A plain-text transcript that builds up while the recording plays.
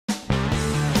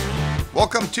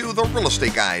Welcome to the Real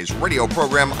Estate Guys radio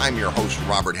program. I'm your host,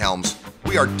 Robert Helms.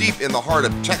 We are deep in the heart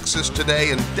of Texas today,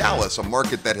 in Dallas, a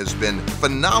market that has been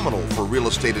phenomenal for real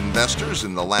estate investors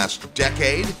in the last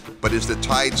decade. But is the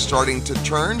tide starting to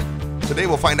turn? Today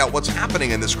we'll find out what's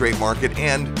happening in this great market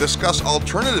and discuss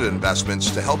alternative investments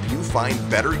to help you find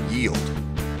better yield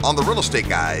on the Real Estate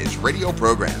Guys radio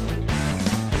program.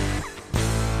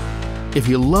 If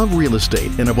you love real estate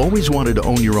and have always wanted to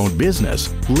own your own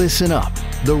business, listen up.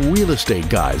 The Real Estate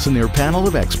Guys and their panel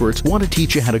of experts want to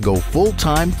teach you how to go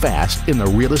full-time fast in the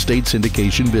real estate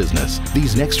syndication business.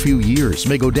 These next few years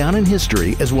may go down in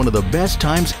history as one of the best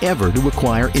times ever to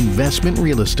acquire investment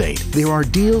real estate. There are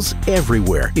deals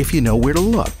everywhere if you know where to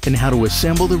look and how to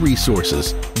assemble the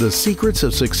resources. The Secrets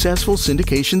of Successful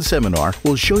Syndication seminar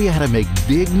will show you how to make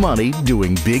big money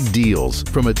doing big deals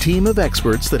from a team of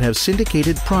experts that have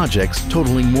syndicated projects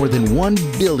totaling more than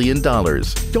 $1 billion.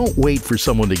 Don't wait for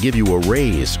someone to give you a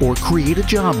raise or create a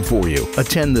job for you.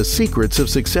 Attend the Secrets of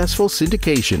Successful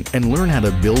Syndication and learn how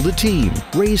to build a team,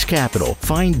 raise capital,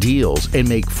 find deals, and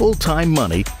make full-time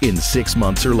money in 6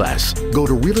 months or less. Go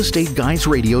to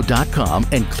realestateguysradio.com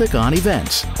and click on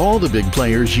events. All the big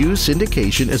players use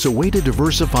syndication as a way to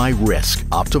diversify risk,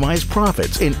 optimize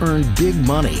profits, and earn big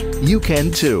money. You can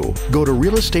too. Go to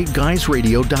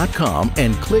realestateguysradio.com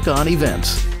and click on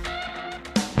events.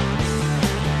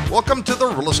 Welcome to the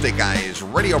Real Estate Guys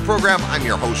radio program. I'm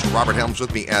your host, Robert Helms.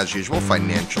 With me, as usual,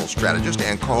 financial strategist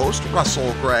and co-host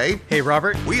Russell Gray. Hey,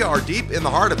 Robert. We are deep in the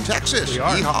heart of Texas. We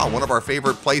are. Yeehaw, one of our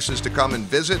favorite places to come and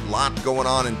visit. A lot going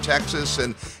on in Texas.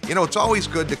 And, you know, it's always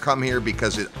good to come here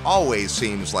because it always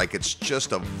seems like it's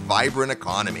just a vibrant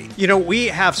economy. You know, we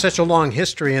have such a long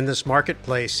history in this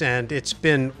marketplace, and it's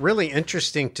been really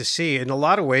interesting to see. In a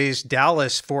lot of ways,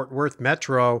 Dallas-Fort Worth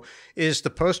Metro is the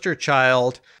poster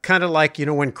child, kind of like, you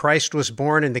know, when Christ was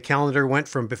born and the calendar went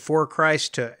from before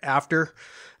Christ to after.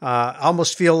 I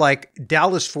almost feel like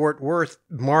Dallas-Fort Worth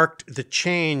marked the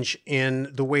change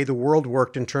in the way the world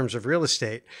worked in terms of real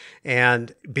estate.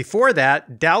 And before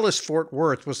that, Dallas-Fort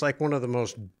Worth was like one of the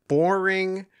most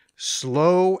boring,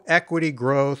 slow equity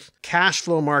growth, cash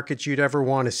flow markets you'd ever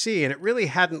want to see. And it really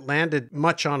hadn't landed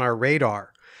much on our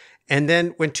radar. And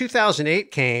then when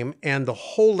 2008 came and the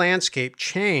whole landscape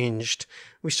changed,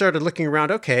 we started looking around,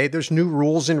 okay, there's new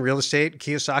rules in real estate.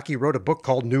 Kiyosaki wrote a book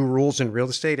called New Rules in Real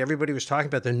Estate. Everybody was talking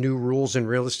about the new rules in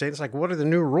real estate. It's like, what are the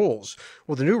new rules?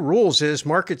 Well, the new rules is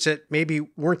markets that maybe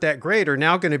weren't that great are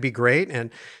now going to be great. And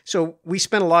so we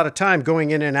spent a lot of time going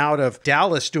in and out of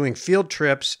Dallas doing field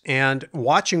trips and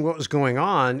watching what was going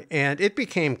on. And it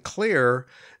became clear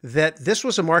that this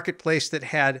was a marketplace that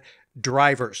had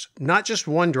drivers, not just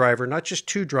one driver, not just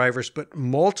two drivers, but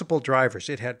multiple drivers.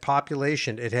 It had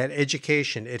population, it had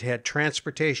education, it had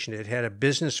transportation, it had a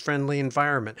business-friendly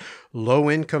environment,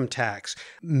 low income tax,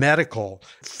 medical,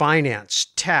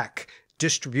 finance, tech,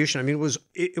 distribution. I mean,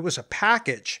 it was a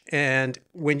package. And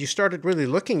when you started really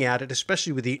looking at it,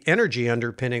 especially with the energy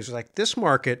underpinnings, like this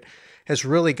market has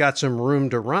really got some room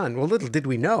to run. Well, little did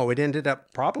we know, it ended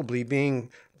up probably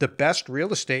being the best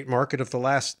real estate market of the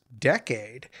last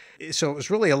decade. So it was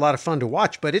really a lot of fun to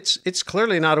watch, but it's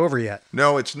clearly not over yet.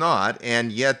 No, it's not.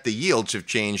 And yet the yields have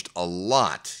changed a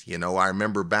lot. You know, I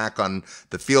remember back on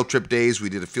the field trip days, we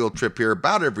did a field trip here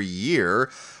about every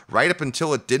year, right up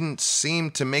until it didn't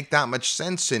seem to make that much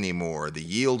sense anymore. The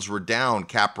yields were down,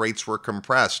 cap rates were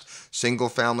compressed, single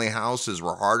family houses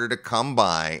were harder to come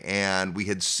by, and we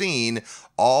had seen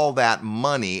all that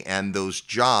money and those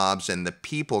jobs and the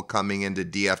people coming into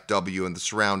DFW and the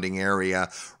surrounding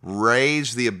area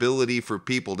raised the ability for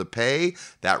people to pay.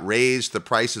 That raised the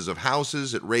prices of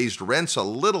houses. It raised rents a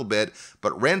little bit,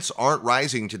 but rents aren't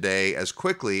rising today as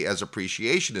quickly as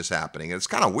appreciation is happening. And it's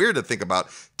kind of weird to think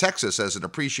about Texas as an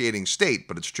appreciating state,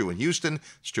 but it's true in Houston,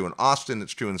 it's true in Austin,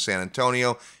 it's true in San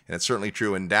Antonio, and it's certainly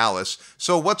true in Dallas.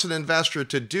 So what's an investor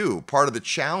to do? Part of the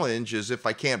challenge is if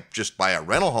I can't just buy a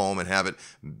rental home and have it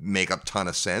make a ton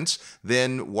of sense,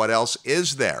 then what else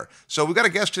is there? So we've got a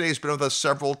guest today who's been with us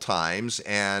several times,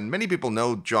 and many people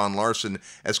know John Larson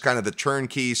as kind of the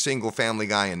turnkey single family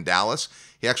guy in Dallas.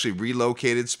 He actually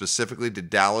relocated specifically to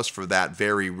Dallas for that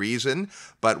very reason.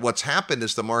 But what's happened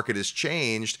as the market has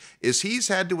changed is he's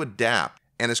had to adapt,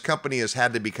 and his company has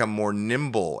had to become more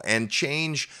nimble and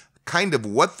change kind of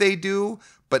what they do,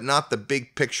 but not the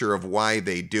big picture of why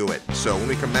they do it. So when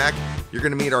we come back, you're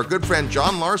going to meet our good friend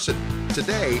John Larson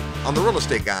today on the Real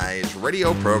Estate Guys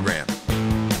radio program.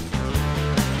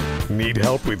 Need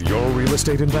help with your real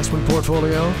estate investment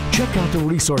portfolio? Check out the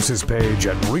resources page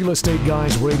at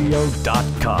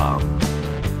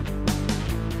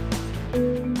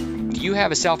realestateguysradio.com. Do you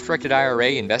have a self-directed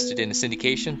IRA invested in a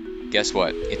syndication? Guess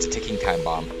what? It's a ticking time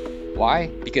bomb. Why?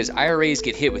 Because IRAs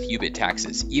get hit with UBIT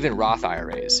taxes, even Roth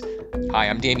IRAs. Hi,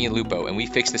 I'm Damian Lupo, and we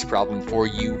fix this problem for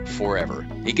you forever.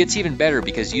 It gets even better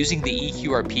because using the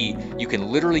EQRP, you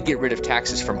can literally get rid of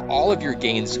taxes from all of your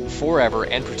gains forever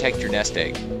and protect your nest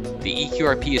egg. The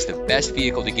EQRP is the best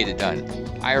vehicle to get it done.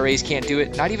 IRAs can't do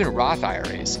it, not even Roth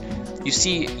IRAs. You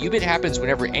see, UBIT happens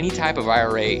whenever any type of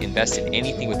IRA invests in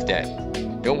anything with debt.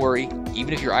 Don't worry,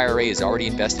 even if your IRA is already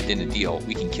invested in a deal,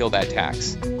 we can kill that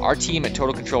tax. Our team at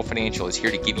Total Control Financial is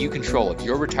here to give you control of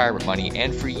your retirement money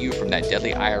and free you from that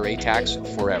deadly IRA tax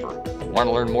forever. Want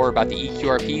to learn more about the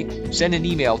EQRP? Send an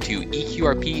email to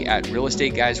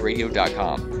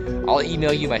eqrp@realestateguysradio.com. I'll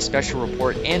email you my special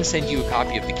report and send you a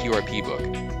copy of the QRP book.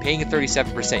 Paying a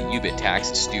 37% UBIT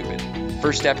tax is stupid.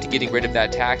 First step to getting rid of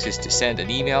that tax is to send an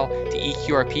email to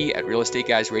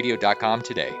eqrp@realestateguysradio.com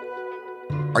today.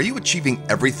 Are you achieving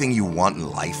everything you want in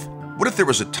life? What if there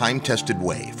was a time-tested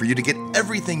way for you to get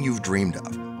everything you've dreamed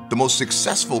of? The most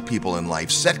successful people in life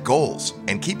set goals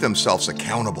and keep themselves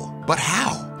accountable. But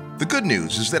how? The good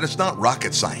news is that it's not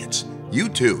rocket science. You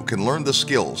too can learn the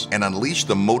skills and unleash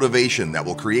the motivation that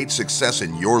will create success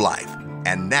in your life.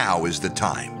 And now is the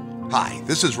time. Hi,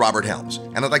 this is Robert Helms,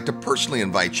 and I'd like to personally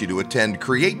invite you to attend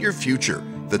Create Your Future,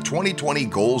 the 2020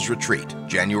 Goals Retreat,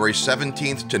 January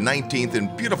 17th to 19th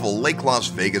in beautiful Lake Las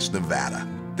Vegas, Nevada.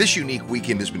 This unique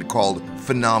weekend has been called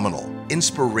phenomenal,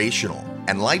 inspirational,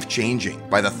 and life-changing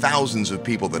by the thousands of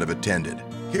people that have attended.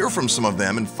 Hear from some of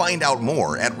them and find out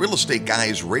more at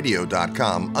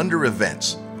realestateguysradio.com under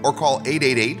events, or call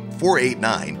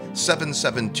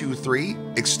 888-489-7723,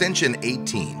 extension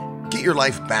 18. Get your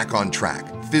life back on track,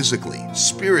 physically,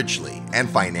 spiritually, and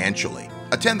financially.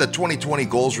 Attend the 2020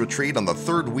 Goals Retreat on the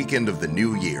third weekend of the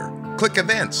new year. Click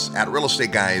events at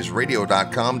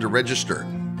realestateguysradio.com to register.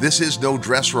 This is no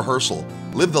dress rehearsal.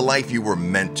 Live the life you were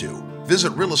meant to.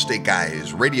 Visit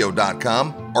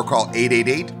realestateguysradio.com or call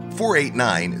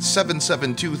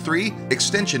 888-489-7723,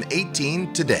 extension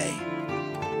 18 today.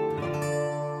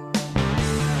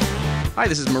 Hi,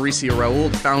 this is Mauricio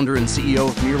Raul, founder and CEO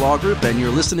of Mir Law Group, and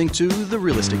you're listening to The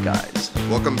Real Estate Guys.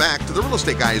 Welcome back to the Real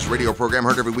Estate Guys radio program,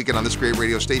 heard every weekend on this great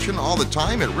radio station, all the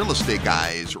time at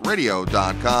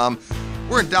realestateguysradio.com.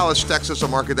 We're in Dallas, Texas, a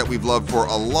market that we've loved for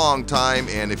a long time,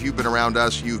 and if you've been around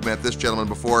us, you've met this gentleman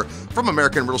before from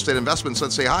American Real Estate Investments.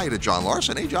 Let's say hi to John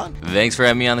Larson. Hey, John. Thanks for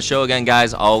having me on the show again,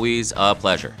 guys. Always a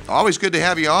pleasure. Always good to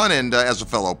have you on, and as a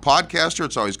fellow podcaster,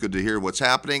 it's always good to hear what's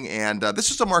happening, and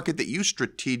this is a market that you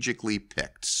strategically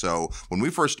picked. So when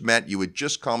we first met, you had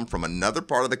just come from another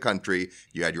part of the country,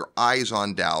 you had your eyes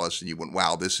on Dallas, and you went,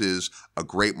 wow, this is a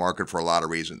great market for a lot of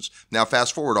reasons. Now,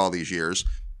 fast forward all these years,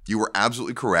 you were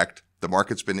absolutely correct. The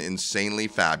market's been insanely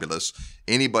fabulous.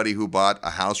 Anybody who bought a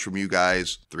house from you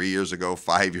guys 3 years ago,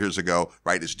 5 years ago,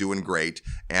 right, is doing great.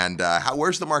 And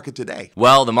where's the market today?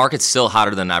 Well, the market's still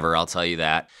hotter than ever, I'll tell you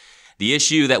that. The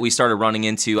issue that we started running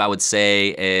into, I would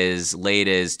say, as late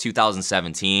as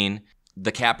 2017,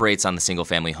 the cap rates on the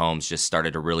single-family homes just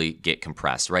started to really get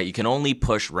compressed, right? You can only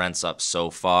push rents up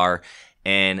so far.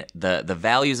 And the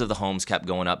values of the homes kept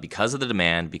going up because of the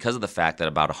demand, because of the fact that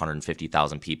about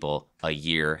 150,000 people a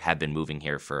year have been moving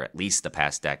here for at least the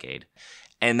past decade.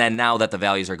 And then now that the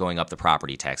values are going up, the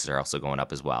property taxes are also going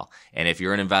up as well. And if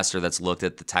you're an investor that's looked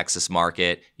at the Texas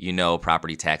market, you know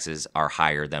property taxes are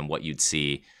higher than what you'd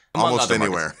see almost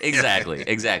anywhere. Exactly,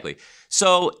 exactly.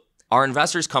 So our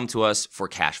investors come to us for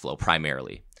cash flow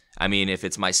primarily. I mean, if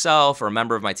it's myself or a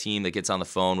member of my team that gets on the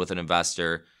phone with an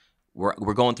investor,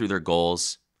 we're going through their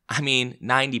goals. I mean,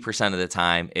 90% of the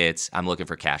time, it's I'm looking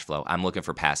for cash flow. I'm looking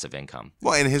for passive income.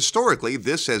 Well, and historically,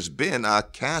 this has been a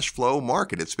cash flow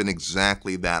market. It's been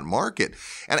exactly that market.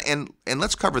 And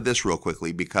let's cover this real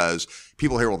quickly because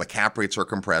people hear, well, the cap rates are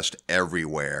compressed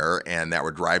everywhere and that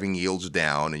we're driving yields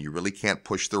down and you really can't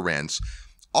push the rents.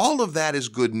 All of that is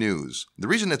good news. The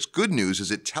reason it's good news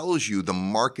is it tells you the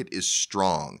market is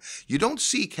strong. You don't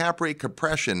see cap rate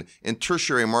compression in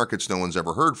tertiary markets no one's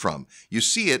ever heard from. You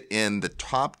see it in the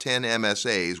top 10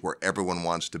 MSAs where everyone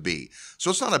wants to be.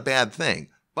 So it's not a bad thing.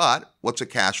 But what's a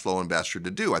cash flow investor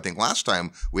to do? I think last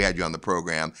time we had you on the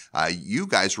program, you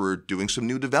guys were doing some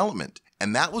new development.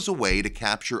 And that was a way to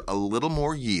capture a little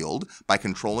more yield by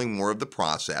controlling more of the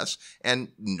process.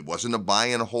 And it wasn't a buy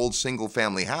and hold single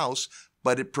family house,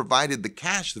 but it provided the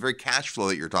cash, the very cash flow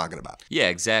that you're talking about. Yeah,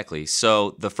 exactly.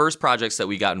 So the first projects that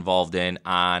we got involved in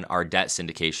on our debt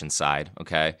syndication side,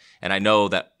 okay, and I know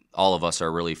that all of us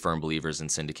are really firm believers in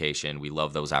syndication. We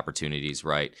love those opportunities,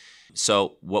 right?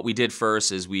 So what we did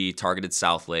first is we targeted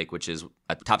South Lake, which is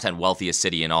a top 10 wealthiest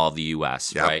city in all of the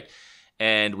U.S., Yep. right?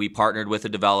 And we partnered with a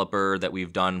developer that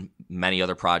we've done many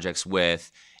other projects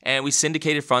with, and we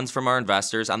syndicated funds from our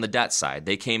investors on the debt side.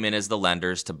 They came in as the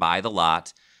lenders to buy the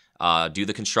lot, do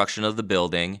the construction of the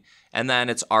building, and then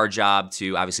it's our job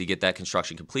to obviously get that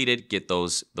construction completed, get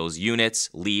those units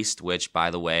leased, which,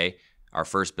 by the way, our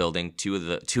first building, two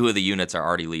of the units are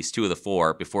already leased, 2 of the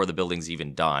 4 before the building's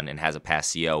even done and has a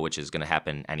pass CO, which is going to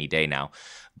happen any day now.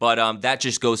 But that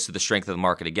just goes to the strength of the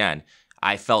market again.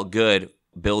 I felt good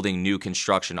building new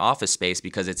construction office space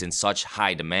because it's in such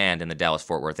high demand in the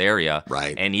Dallas-Fort Worth area,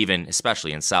 right? And even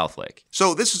especially in Southlake.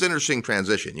 So this is an interesting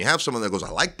transition. You have someone that goes, I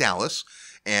like Dallas,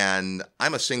 and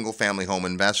I'm a single-family home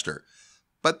investor.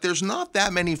 But there's not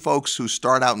that many folks who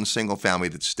start out in single family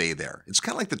that stay there. It's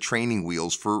kind of like the training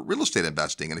wheels for real estate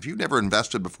investing. And if you've never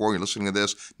invested before, you're listening to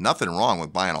this, nothing wrong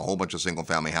with buying a whole bunch of single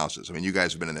family houses. I mean, you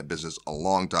guys have been in that business a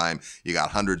long time. You got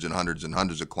hundreds and hundreds and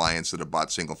hundreds of clients that have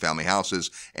bought single family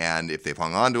houses. And if they've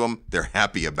hung on to them, they're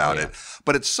happy about it.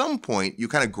 But at some point, you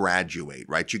kind of graduate,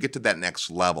 right? You get to that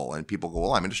next level and people go,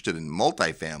 well, I'm interested in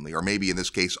multifamily, or maybe in this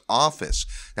case, office.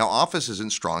 Now, office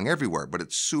isn't strong everywhere, but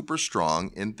it's super strong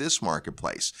in this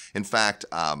marketplace. In fact,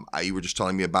 you were just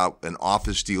telling me about an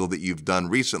office deal that you've done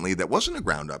recently that wasn't a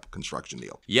ground-up construction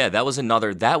deal. Yeah, that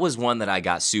was one that I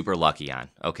got super lucky on,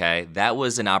 okay? That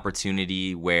was an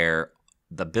opportunity where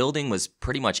the building was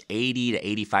pretty much 80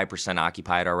 to 85%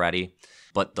 occupied already,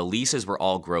 but the leases were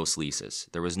all gross leases.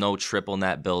 There was no triple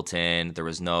net built in. There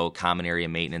was no common area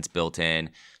maintenance built in.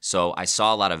 So I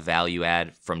saw a lot of value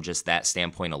add from just that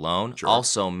standpoint alone. Sure.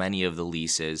 Also, many of the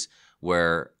leases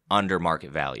were under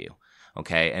market value.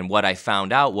 Okay, and what I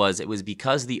found out was it was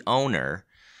because the owner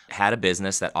had a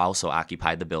business that also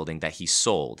occupied the building that he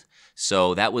sold.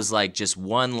 So that was like just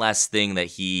one less thing that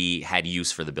he had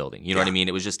use for the building. You know what I mean?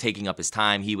 It was just taking up his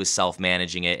time. He was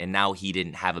self-managing it, and now he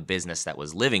didn't have a business that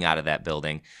was living out of that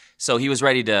building. So he was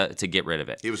ready to get rid of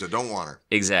it. He was a don't want her.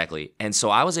 Exactly. And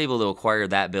so I was able to acquire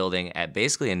that building at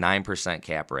basically a 9%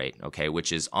 cap rate, okay,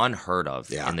 which is unheard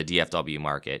of in the DFW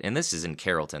market. And this is in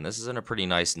Carrollton. This is in a pretty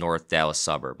nice North Dallas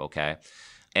suburb, okay?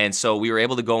 And so we were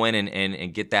able to go in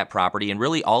and get that property, and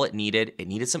really all it needed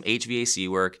some HVAC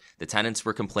work. The tenants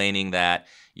were complaining that,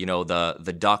 you know,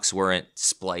 the ducts weren't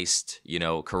spliced, you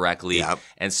know, correctly. Yep.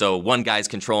 And so one guy's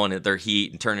controlling their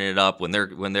heat and turning it up when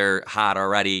they're hot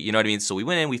already, you know what I mean? So we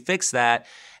went in, we fixed that,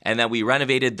 and then we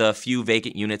renovated the few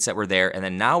vacant units that were there, and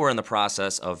then now we're in the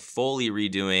process of fully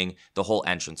redoing the whole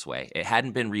entranceway. It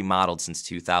hadn't been remodeled since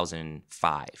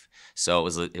 2005. So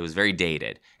it was very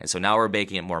dated. And so now we're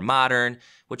making it more modern,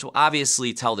 which will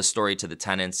obviously tell the story to the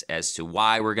tenants as to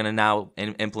why we're going to now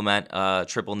implement a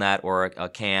triple net or a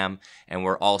CAM. And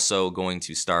we're also going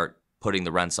to start putting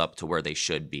the rents up to where they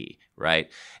should be,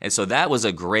 right? And so that was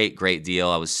a great, great deal.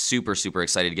 I was super, super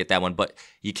excited to get that one. But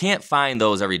you can't find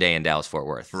those every day in Dallas-Fort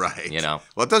Worth. Right. You know?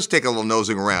 Well, it does take a little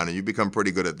nosing around, and you become pretty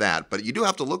good at that. But you do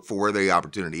have to look for where the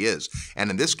opportunity is.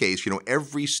 And in this case, you know,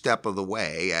 every step of the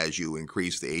way, as you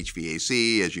increase the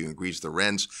HVAC, as you increase the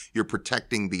rents, you're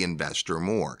protecting the investor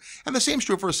more. And the same's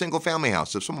true for a single-family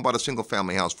house. If someone bought a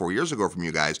single-family house 4 years ago from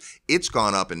you guys, it's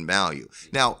gone up in value.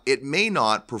 Now, it may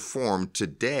not perform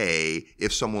today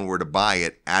if someone were to buy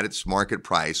it at its market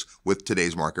price with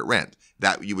today's market rent.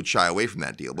 That you would shy away from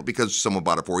that deal. But because someone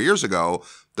bought it 4 years ago,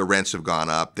 the rents have gone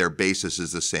up, their basis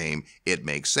is the same, it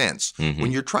makes sense. Mm-hmm.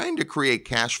 When you're trying to create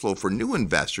cash flow for new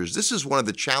investors, this is one of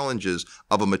the challenges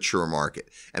of a mature market.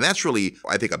 And that's really,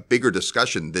 I think, a bigger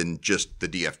discussion than just the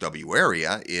DFW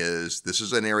area. This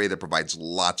is an area that provides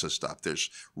lots of stuff. There's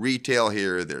retail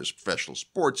here, there's professional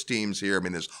sports teams here. I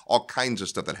mean, there's all kinds of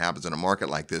stuff that happens in a market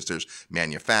like this. There's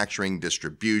manufacturing,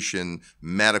 distribution,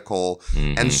 medical.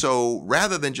 Mm-hmm. And so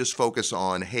rather than just focus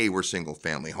on, hey, we're single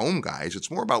family home guys,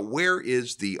 it's more about where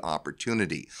is the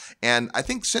opportunity. And I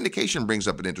think syndication brings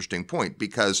up an interesting point,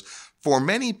 because for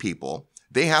many people,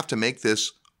 they have to make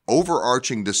this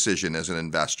overarching decision as an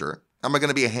investor. Am I going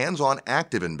to be a hands-on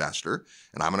active investor,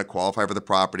 and I'm going to qualify for the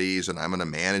properties, and I'm going to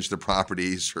manage the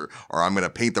properties, or I'm going to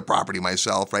paint the property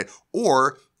myself, right?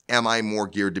 Or am I more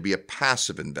geared to be a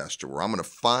passive investor, where I'm going to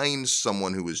find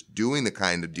someone who is doing the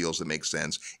kind of deals that make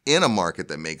sense in a market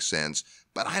that makes sense,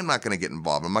 but I'm not going to get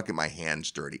involved. I'm not getting my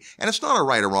hands dirty. And it's not a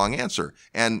right or wrong answer.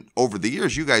 And over the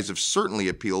years, you guys have certainly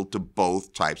appealed to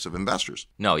both types of investors.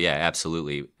 No, yeah,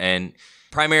 absolutely. And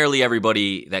primarily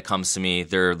everybody that comes to me,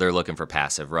 they're looking for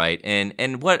passive, right?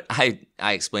 And what I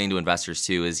explain to investors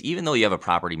too is, even though you have a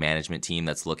property management team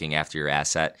that's looking after your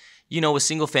asset, you know, with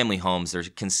single family homes, there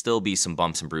can still be some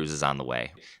bumps and bruises on the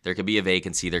way. There could be a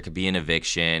vacancy, there could be an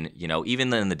eviction, you know,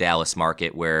 even in the Dallas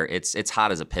market where it's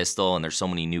hot as a pistol and there's so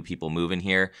many new people moving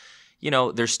here.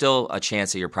 there's still a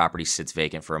chance that your property sits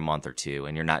vacant for a month or two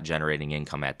and you're not generating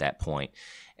income at that point.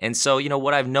 And so,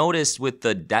 what I've noticed with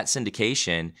the debt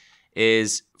syndication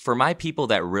is for my people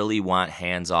that really want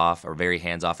hands-off or very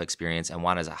hands-off experience and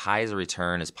want as high as a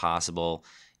return as possible,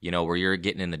 where you're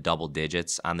getting in the double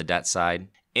digits on the debt side,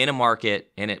 in a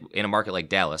market like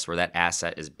Dallas, where that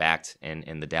asset is backed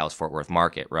in the Dallas-Fort Worth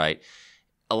market, right?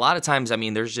 A lot of times,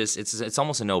 it's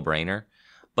almost a no-brainer.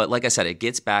 But like I said, it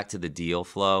gets back to the deal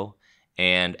flow.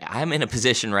 And I'm in a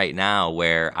position right now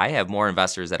where I have more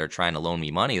investors that are trying to loan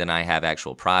me money than I have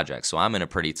actual projects. So I'm in a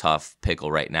pretty tough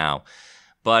pickle right now.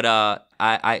 But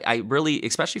I really,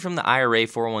 especially from the IRA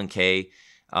 401k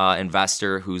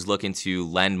investor who's looking to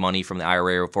lend money from the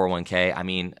IRA or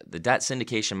 401k, the debt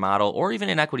syndication model or even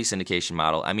an equity syndication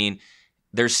model,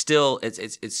 there's still,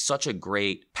 it's such a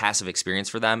great passive experience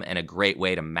for them and a great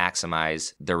way to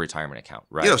maximize their retirement account,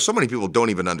 right? So many people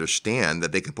don't even understand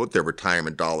that they can put their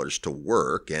retirement dollars to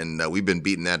work. And we've been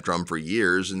beating that drum for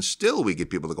years. And still we get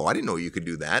people to go, I didn't know you could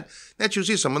do that. That's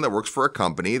usually someone that works for a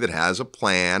company that has a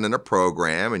plan and a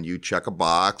program, and you check a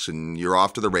box and you're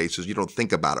off to the races. You don't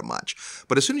think about it much.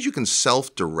 But as soon as you can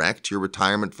self-direct your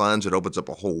retirement funds, it opens up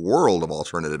a whole world of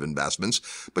alternative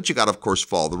investments. But you got to, of course,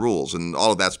 follow the rules. And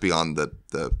all of that's beyond the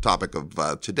topic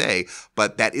of today,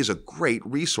 but that is a great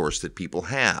resource that people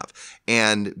have.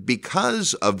 And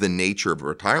because of the nature of a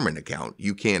retirement account,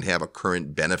 you can't have a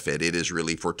current benefit. It is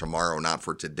really for tomorrow, not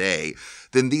for today.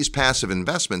 Then these passive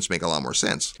investments make a lot more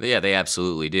sense. Yeah, they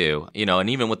absolutely do. And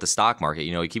even with the stock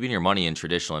market, keeping your money in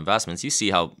traditional investments, you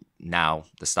see how now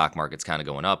the stock market's kind of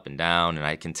going up and down, and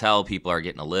I can tell people are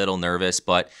getting a little nervous,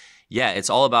 but yeah, it's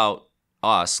all about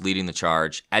us leading the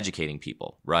charge, educating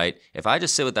people, right? If I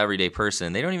just sit with the everyday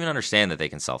person, they don't even understand that they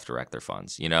can self-direct their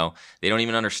funds, They don't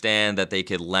even understand that they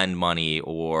could lend money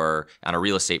or on a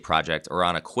real estate project or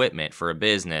on equipment for a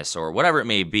business or whatever it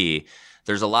may be.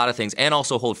 There's a lot of things, and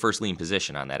also hold first lien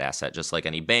position on that asset, just like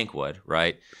any bank would,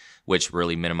 right? Which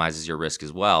really minimizes your risk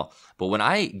as well. But when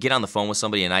I get on the phone with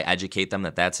somebody and I educate them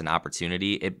that that's an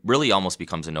opportunity, it really almost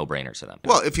becomes a no-brainer to them.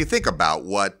 Well, if you think about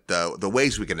what the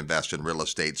ways we can invest in real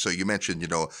estate, so you mentioned,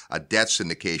 a debt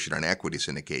syndication or an equity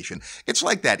syndication. It's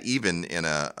like that even in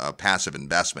a passive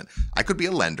investment. I could be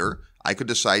a lender. I could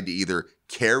decide to either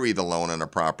carry the loan on a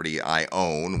property I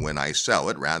own when I sell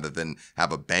it rather than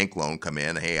have a bank loan come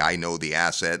in. Hey, I know the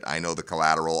asset, I know the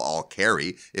collateral, I'll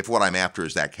carry if what I'm after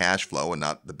is that cash flow and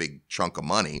not the big chunk of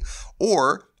money.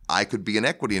 Or I could be an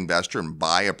equity investor and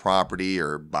buy a property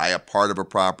or buy a part of a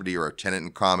property or a tenant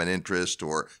in common interest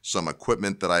or some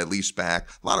equipment that I lease back.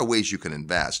 A lot of ways you can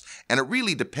invest. And it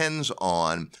really depends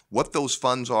on what those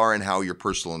funds are and how your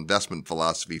personal investment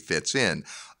philosophy fits in.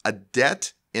 A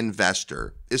debt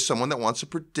investor is someone that wants a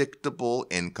predictable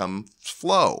income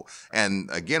flow. And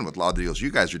again, with a lot of the deals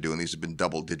you guys are doing, these have been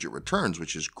double-digit returns,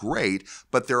 which is great,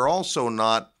 but they're also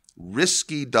not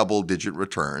risky double-digit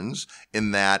returns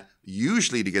in that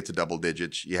usually to get to double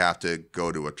digits, you have to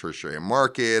go to a tertiary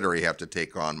market or you have to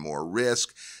take on more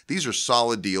risk. These are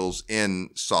solid deals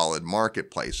in solid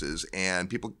marketplaces, and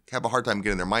people have a hard time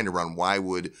getting their mind around why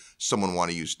would someone want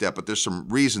to use debt, but there's some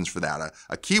reasons for that.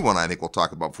 A key one I think we'll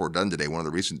talk about before we're done today, one of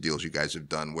the recent deals you guys have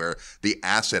done where the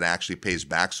asset actually pays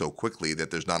back so quickly that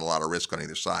there's not a lot of risk on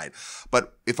either side.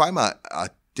 But if I'm a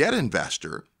debt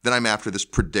investor, then I'm after this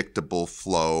predictable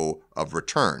flow of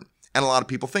return. And a lot of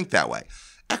people think that way.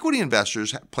 Equity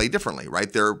investors play differently,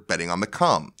 right? They're betting on the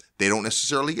come. They don't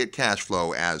necessarily get cash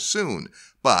flow as soon,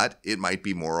 but it might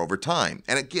be more over time.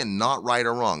 And again, not right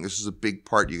or wrong. This is a big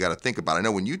part you got to think about. I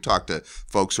know when you talk to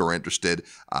folks who are interested,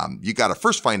 you got to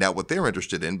first find out what they're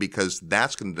interested in because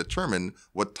that's going to determine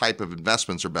what type of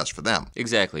investments are best for them.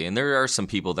 Exactly. And there are some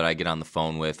people that I get on the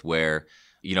phone with where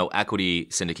equity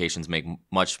syndications make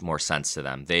much more sense to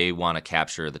them. They want to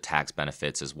capture the tax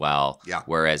benefits as well. Yeah.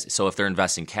 Whereas, so if they're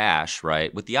investing cash,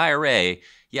 right, with the IRA,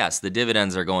 yes, the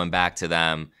dividends are going back to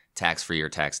them tax-free or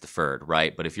tax-deferred,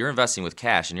 right? But if you're investing with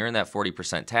cash and you're in that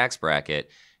 40% tax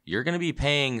bracket, you're going to be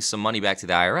paying some money back to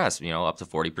the IRS, up to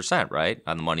 40%, right,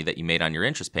 on the money that you made on your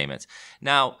interest payments.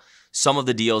 Now, some of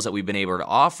the deals that we've been able to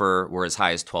offer were as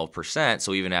high as 12%.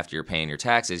 So even after you're paying your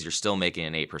taxes, you're still making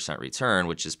an 8% return,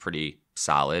 which is pretty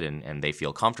solid, and they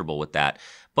feel comfortable with that.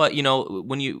 But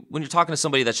when you're talking to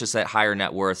somebody that's just at higher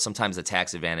net worth, sometimes the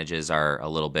tax advantages are a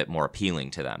little bit more appealing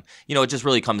to them. It just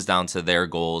really comes down to their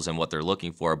goals and what they're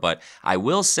looking for. But I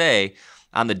will say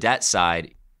on the debt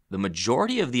side, the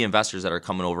majority of the investors that are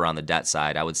coming over on the debt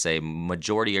side, I would say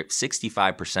majority,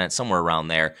 65%, somewhere around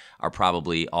there, are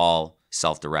probably all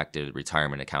self-directed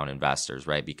retirement account investors,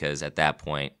 right? Because at that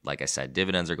point, like I said,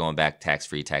 dividends are going back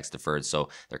tax-free, tax-deferred. So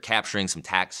they're capturing some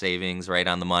tax savings right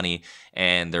on the money,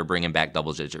 and they're bringing back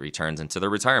double-digit returns into their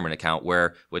retirement account,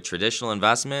 where with traditional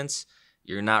investments,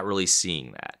 you're not really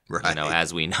seeing that, right,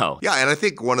 as we know. Yeah, and I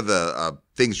think one of the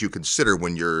things you consider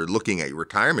when you're looking at your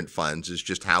retirement funds is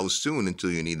just how soon until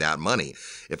you need that money.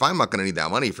 If I'm not going to need that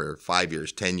money for 5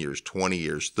 years, 10 years, 20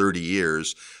 years, 30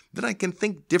 years, then I can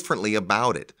think differently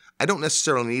about it. I don't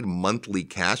necessarily need monthly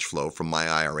cash flow from my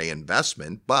IRA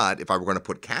investment, but if I were going to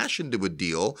put cash into a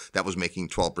deal that was making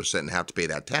 12% and have to pay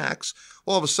that tax,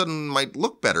 well, all of a sudden it might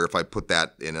look better if I put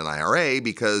that in an IRA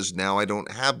because now I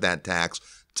don't have that tax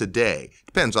today.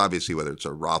 Depends, obviously, whether it's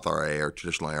a Roth IRA or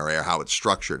traditional IRA or how it's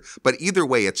structured. But either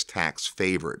way, it's tax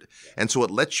favored. And so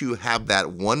it lets you have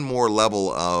that one more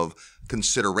level of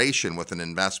consideration with an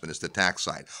investment is the tax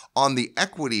side. On the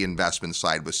equity investment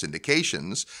side with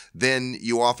syndications, then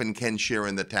you often can share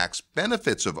in the tax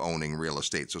benefits of owning real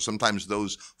estate. So sometimes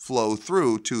those flow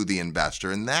through to the investor,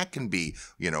 and that can be,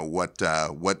 what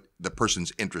the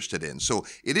person's interested in. So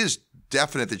it is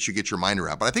definite that you get your mind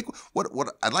around. But I think what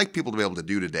I'd like people to be able to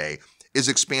do today is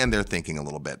expand their thinking a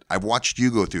little bit. I've watched you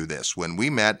go through this. When we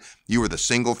met, you were the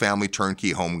single family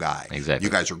turnkey home guy. Exactly. You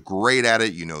guys are great at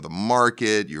it. You know the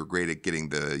market. You're great at getting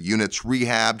the units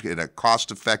rehabbed in a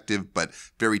cost-effective but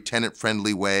very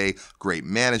tenant-friendly way. Great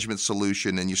management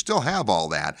solution. And you still have all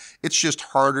that. It's just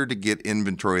harder to get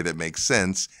inventory that makes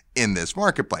sense in this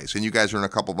marketplace. And you guys are in a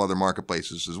couple of other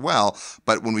marketplaces as well.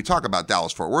 But when we talk about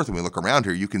Dallas-Fort Worth and we look around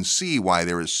here, you can see why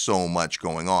there is so much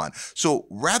going on. So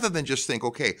rather than just think,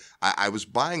 okay, I was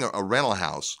buying a rental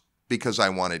house because I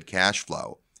wanted cash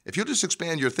flow. If you'll just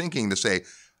expand your thinking to say,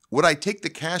 would I take the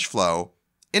cash flow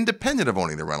independent of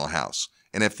owning the rental house?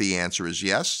 And if the answer is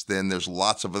yes, then there's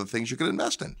lots of other things you could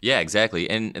invest in. Yeah, exactly.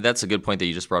 And that's a good point that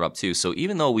you just brought up too. So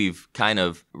even though we've kind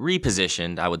of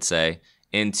repositioned, I would say,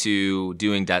 into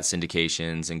doing debt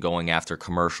syndications and going after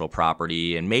commercial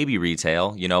property and maybe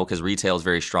retail, because retail is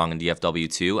very strong in DFW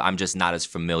too. I'm just not as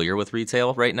familiar with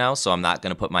retail right now, so I'm not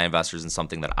going to put my investors in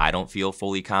something that I don't feel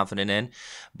fully confident in.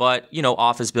 But,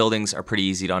 office buildings are pretty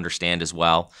easy to understand as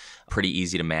well, pretty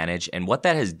easy to manage. And what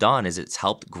that has done is it's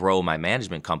helped grow my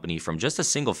management company from just a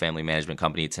single family management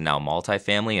company to now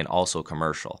multifamily and also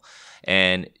commercial.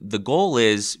 And the goal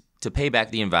is to pay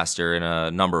back the investor in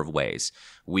a number of ways.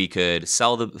 We could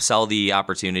sell the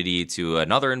opportunity to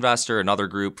another investor, another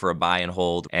group for a buy and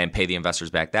hold and pay the investors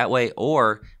back that way.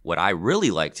 Or what I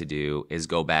really like to do is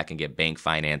go back and get bank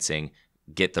financing,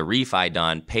 get the refi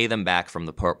done, pay them back from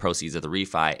the proceeds of the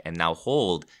refi, and now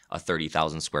hold a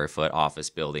 30,000 square foot office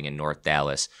building in North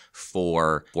Dallas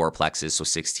for fourplexes, so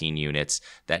 16 units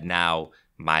that now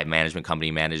my management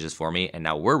company manages for me, and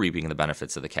now we're reaping the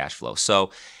benefits of the cash flow.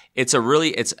 So it's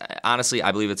honestly,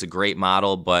 I believe it's a great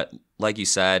model, but like you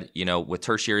said, with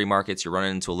tertiary markets, you're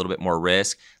running into a little bit more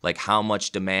risk. Like how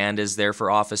much demand is there for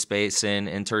office space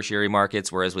in tertiary markets?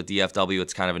 Whereas with DFW,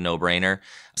 it's kind of a no-brainer.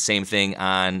 Same thing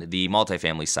on the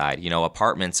multifamily side.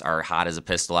 Apartments are hot as a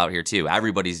pistol out here too.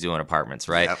 Everybody's doing apartments,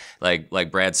 right? Yep.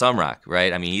 Like Brad Sumrock,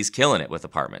 right? I mean, he's killing it with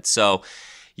apartments. So,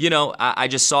 I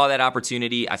just saw that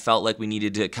opportunity. I felt like we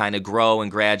needed to kind of grow and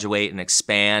graduate and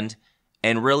expand.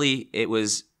 And really, it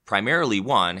was primarily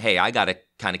one, hey, I got to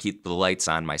kind of keep the lights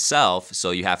on myself,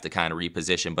 so you have to kind of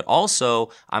reposition. But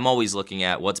also, I'm always looking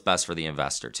at what's best for the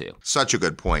investor too. Such a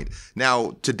good point.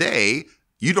 Now, today,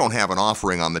 you don't have an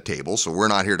offering on the table, so we're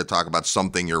not here to talk about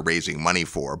something you're raising money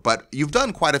for, but you've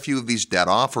done quite a few of these debt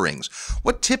offerings.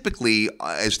 What typically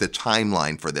is the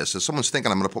timeline for this? If someone's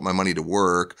thinking, I'm going to put my money to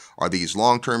work, are these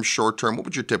long-term, short-term? What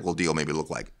would your typical deal maybe look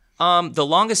like? The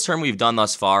longest term we've done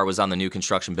thus far was on the new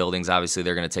construction buildings. Obviously,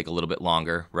 they're going to take a little bit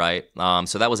longer, right?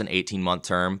 So that was an 18-month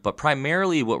term. But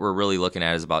primarily what we're really looking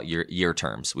at is about year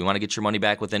terms. We want to get your money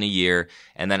back within a year.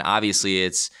 And then obviously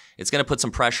it's going to put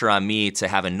some pressure on me to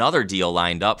have another deal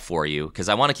lined up for you because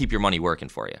I want to keep your money working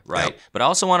for you, right? Yep. But I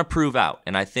also want to prove out.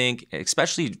 And I think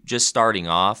especially just starting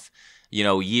off,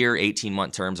 year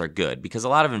 18-month terms are good because a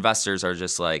lot of investors are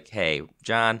just like, hey,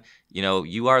 John,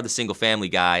 you are the single family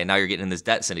guy and now you're getting in this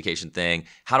debt syndication thing.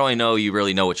 How do I know you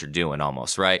really know what you're doing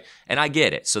almost, right? And I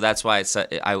get it. So that's why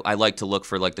I like to look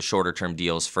for like the shorter term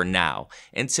deals for now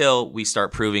until we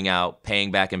start proving out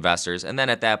paying back investors. And then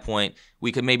at that point,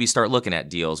 we could maybe start looking at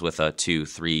deals with a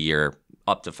 2-3 year,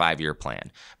 up to 5 year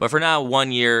plan. But for now,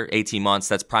 1 year, 18 months,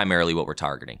 that's primarily what we're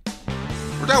targeting.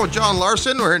 We're down with John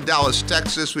Larson. We're in Dallas,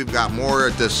 Texas. We've got more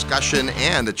discussion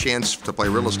and a chance to play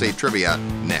real estate trivia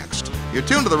next. You're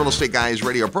tuned to the Real Estate Guys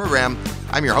radio program.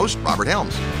 I'm your host, Robert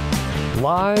Helms.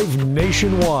 Live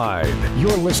nationwide.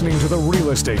 You're listening to The Real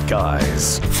Estate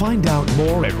Guys. Find out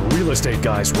more at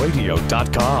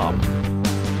realestateguysradio.com.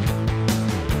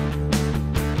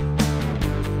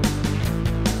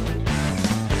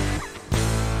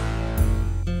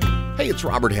 Hey, it's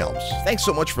Robert Helms. Thanks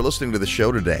so much for listening to the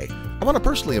show today. I want to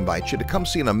personally invite you to come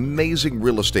see an amazing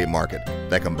real estate market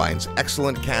that combines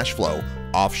excellent cash flow,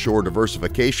 offshore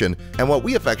diversification, and what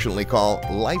we affectionately call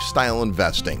lifestyle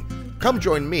investing. Come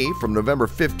join me from November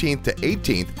 15th to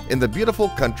 18th in the beautiful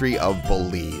country of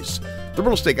Belize. The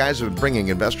Real Estate Guys have been bringing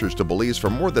investors to Belize for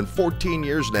more than 14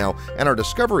 years now, and our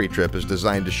Discovery trip is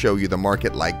designed to show you the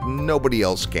market like nobody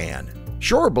else can.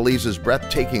 Sure, Belize is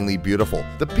breathtakingly beautiful,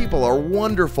 the people are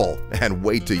wonderful, and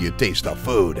wait till you taste the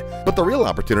food. But the real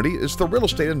opportunity is the real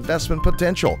estate investment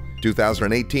potential.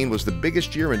 2018 was the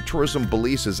biggest year in tourism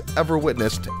Belize has ever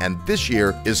witnessed, and this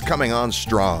year is coming on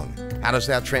strong. How does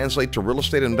that translate to real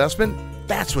estate investment?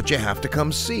 That's what you have to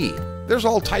come see. There's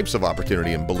all types of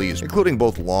opportunity in Belize, including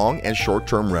both long and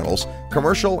short-term rentals,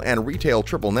 commercial and retail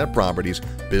triple net properties,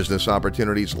 business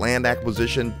opportunities, land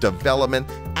acquisition, development,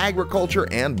 agriculture,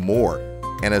 and more.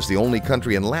 And as the only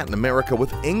country in Latin America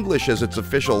with English as its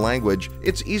official language,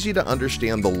 it's easy to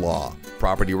understand the law.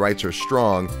 Property rights are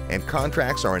strong, and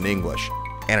contracts are in English.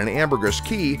 And in Ambergris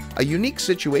Caye, a unique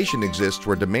situation exists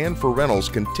where demand for rentals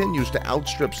continues to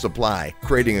outstrip supply,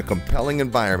 creating a compelling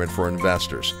environment for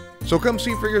investors. So come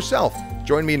see for yourself.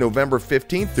 Join me November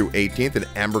 15th through 18th in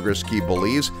Ambergris Caye,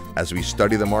 Belize, as we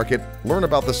study the market, learn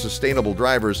about the sustainable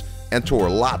drivers, and tour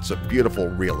lots of beautiful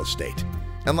real estate.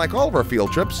 And like all of our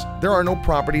field trips, there are no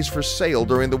properties for sale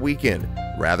during the weekend.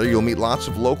 Rather, you'll meet lots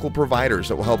of local providers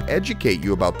that will help educate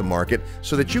you about the market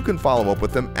so that you can follow up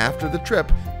with them after the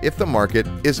trip if the market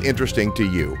is interesting to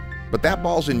you. But that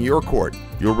ball's in your court.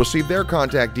 You'll receive their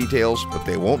contact details, but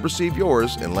they won't receive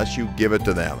yours unless you give it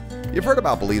to them. You've heard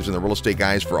about Belize and the Real Estate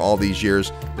Guys for all these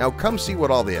years. Now come see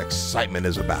what all the excitement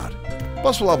is about.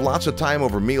 Plus, we'll have lots of time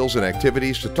over meals and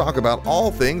activities to talk about all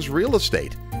things real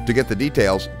estate. To get the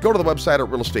details, go to the website at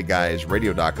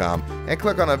realestateguysradio.com and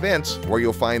click on events where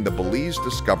you'll find the Belize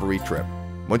Discovery Trip.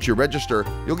 Once you register,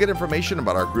 you'll get information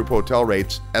about our group hotel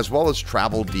rates as well as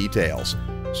travel details.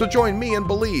 So join me in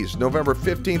Belize November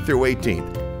 15th through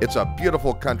 18th. It's a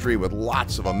beautiful country with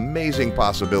lots of amazing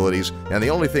possibilities, and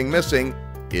the only thing missing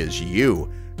is you.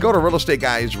 Go to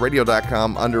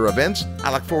realestateguysradio.com under events.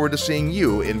 I look forward to seeing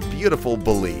you in beautiful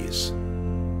Belize.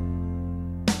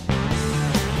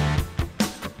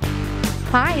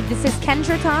 Hi, this is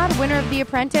Kendra Todd, winner of The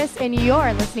Apprentice, and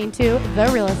you're listening to The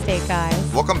Real Estate Guys.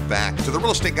 Welcome back to the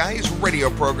Real Estate Guys radio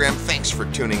program. Thanks for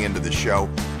tuning into the show.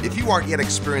 If you aren't yet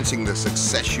experiencing the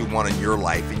success you want in your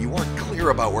life and you aren't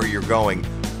clear about where you're going,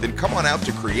 then come on out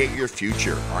to Create Your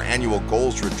Future. Our annual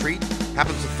Goals Retreat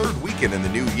happens the third weekend in the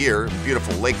new year in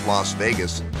beautiful Lake Las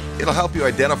Vegas. It'll help you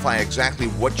identify exactly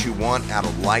what you want out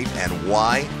of life and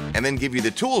why, and then give you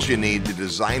the tools you need to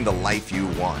design the life you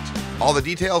want. All the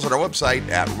details on our website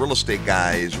at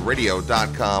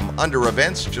realestateguysradio.com under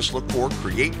events. Just look for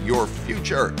Create Your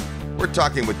Future. We're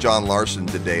talking with John Larson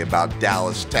today about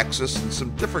Dallas, Texas, and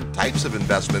some different types of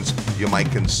investments you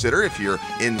might consider if you're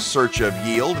in search of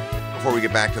yield. Before we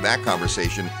get back to that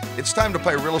conversation, it's time to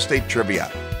play Real Estate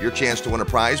Trivia. Your chance to win a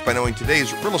prize by knowing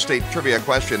today's Real Estate Trivia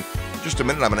question. In just a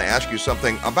minute, I'm going to ask you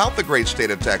something about the great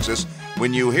state of Texas.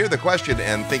 When you hear the question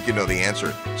and think you know the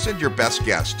answer, send your best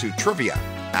guess to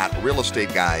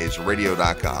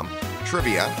trivia@realestateguysradio.com.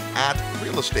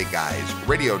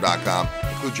 Trivia@realestateguysradio.com.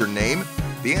 Include your name,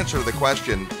 the answer to the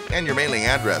question, and your mailing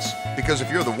address. Because if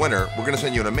you're the winner, we're going to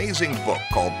send you an amazing book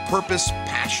called Purpose,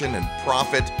 Passion, and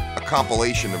Profit, a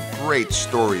compilation of great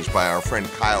stories by our friend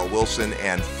Kyle Wilson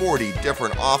and 40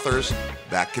 different authors.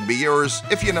 That can be yours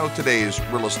if you know today's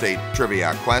real estate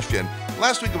trivia question.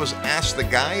 Last week it was Ask the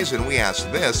Guys, and we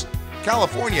asked this.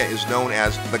 California is known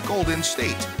as the Golden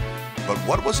State, but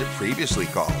what was it previously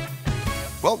called?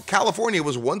 Well, California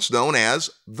was once known as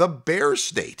the Bear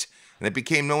State, and it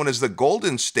became known as the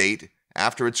Golden State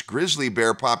after its grizzly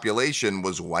bear population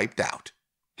was wiped out.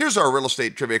 Here's our real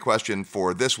estate trivia question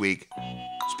for this week.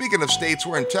 Speaking of states,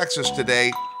 we're in Texas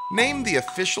today. Name the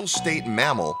official state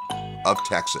mammal of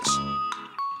Texas.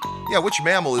 Yeah, which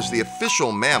mammal is the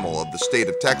official mammal of the state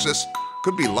of Texas?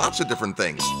 Could be lots of different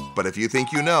things, but if you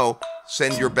think you know,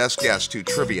 send your best guess to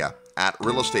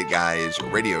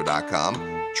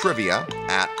trivia@realestateguysradio.com.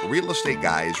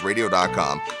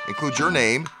 Trivia@realestateguysradio.com. Include your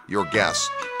name, your guess,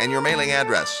 and your mailing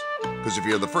address. Because if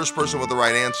you're the first person with the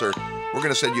right answer, we're going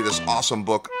to send you this awesome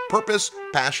book, Purpose,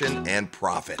 Passion, and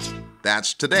Profit.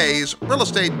 That's today's real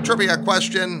estate trivia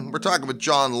question. We're talking with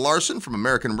John Larson from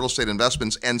American Real Estate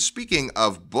Investments. And speaking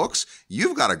of books,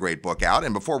 you've got a great book out.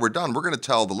 And before we're done, we're going to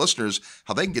tell the listeners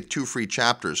how they can get 2 free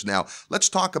chapters. Now, let's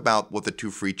talk about what the 2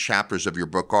 free chapters of your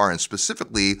book are and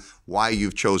specifically why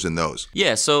you've chosen those.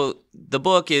 Yeah, so the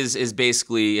book is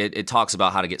basically, it talks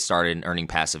about how to get started in earning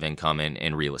passive income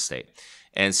in real estate.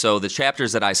 And so the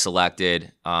chapters that I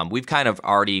selected, we've kind of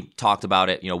already talked about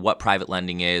it, what private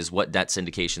lending is, what debt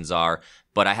syndications are,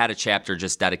 but I had a chapter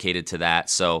just dedicated to that.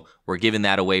 So we're giving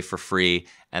that away for free.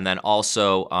 And then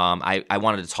also I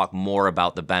wanted to talk more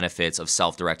about the benefits of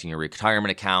self-directing your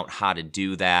retirement account, how to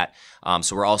do that.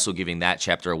 So we're also giving that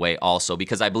chapter away also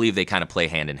because I believe they kind of play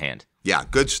hand in hand. Yeah,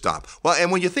 good stuff. Well,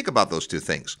 and when you think about those two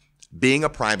things, being a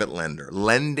private lender,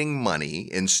 lending money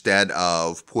instead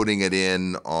of putting it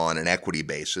in on an equity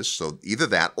basis. So either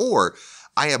that or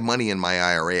I have money in my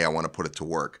IRA, I want to put it to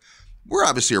work. We're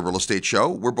obviously a real estate show.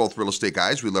 We're both real estate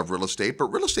guys. We love real estate, but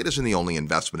real estate isn't the only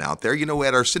investment out there. At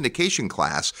our syndication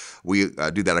class, we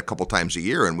do that a couple times a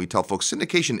year, and we tell folks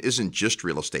syndication isn't just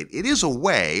real estate. It is a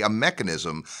way, a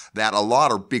mechanism that a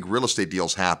lot of big real estate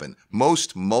deals happen.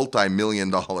 Most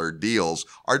multi-million-dollar deals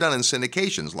are done in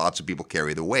syndications. Lots of people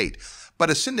carry the weight. But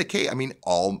a syndicate,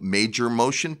 all major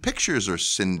motion pictures are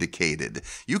syndicated.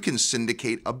 You can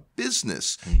syndicate a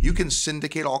business. You can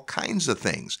syndicate all kinds of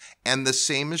things. And the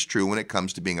same is true when it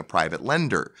comes to being a private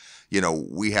lender.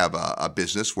 We have a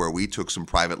business where we took some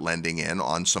private lending in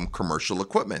on some commercial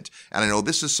equipment. And I know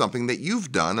this is something that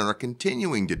you've done and are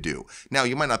continuing to do. Now,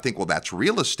 you might not think, well, that's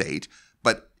real estate,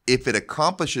 but if it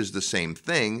accomplishes the same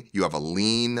thing, you have a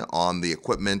lien on the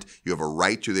equipment, you have a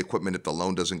right to the equipment if the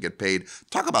loan doesn't get paid.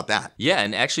 Talk about that. Yeah,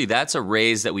 and actually that's a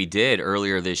raise that we did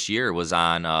earlier this year was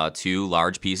on 2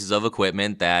 large pieces of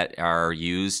equipment that are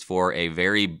used for a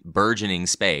very burgeoning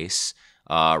space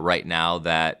right now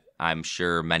that I'm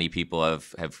sure many people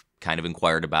have kind of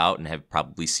inquired about and have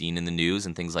probably seen in the news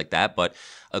and things like that, but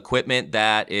equipment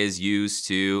that is used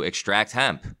to extract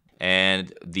hemp.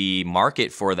 And the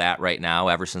market for that right now,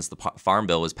 ever since the Farm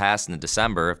Bill was passed in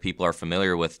December, if people are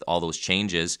familiar with all those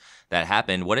changes that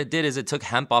happened, what it did is it took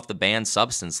hemp off the banned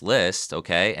substance list,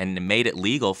 okay, and it made it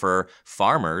legal for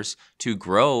farmers to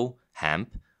grow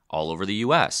hemp all over the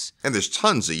U.S. And there's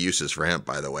tons of uses for hemp,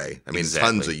 by the way. Exactly.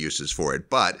 Tons of uses for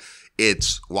it. But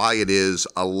it's why it is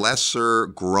a lesser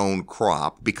grown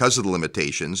crop because of the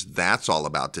limitations. That's all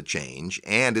about to change.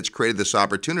 And it's created this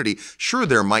opportunity. Sure,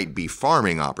 there might be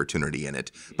farming opportunity in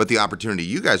it, but the opportunity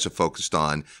you guys have focused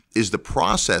on is the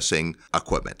processing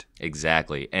equipment.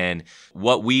 Exactly. And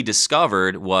what we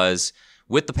discovered was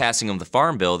with the passing of the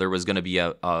Farm Bill, there was going to be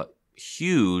a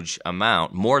huge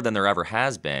amount, more than there ever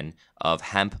has been, of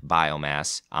hemp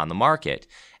biomass on the market.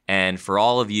 And for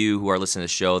all of you who are listening to the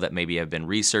show that maybe have been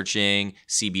researching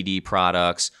CBD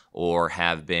products or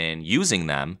have been using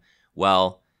them,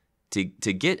 well, to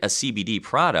get a CBD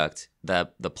product, the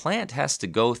plant has to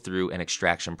go through an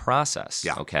extraction process.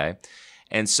 Yeah. Okay.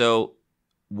 And so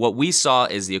what we saw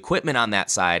is the equipment on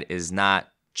that side is not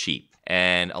cheap.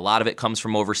 And a lot of it comes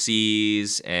from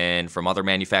overseas and from other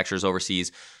manufacturers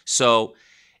overseas. So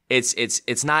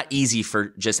it's not easy for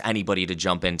just anybody to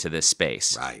jump into this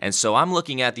space. Right. And so I'm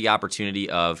looking at the opportunity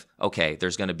of, okay,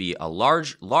 there's going to be a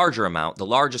larger amount, the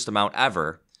largest amount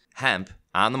ever, hemp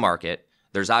on the market.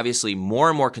 There's obviously more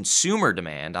and more consumer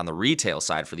demand on the retail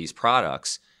side for these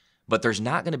products, but there's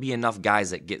not going to be enough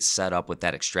guys that get set up with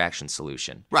that extraction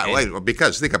solution. Right,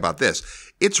 because think about this.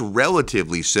 It's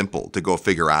relatively simple to go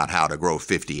figure out how to grow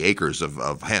 50 acres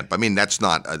of hemp. That's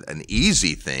not an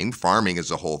easy thing. Farming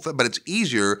is a whole thing, but it's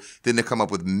easier than to come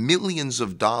up with millions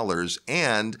of dollars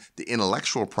and the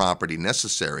intellectual property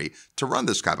necessary to run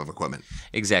this type of equipment.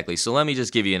 Exactly. So let me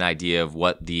just give you an idea of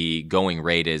what the going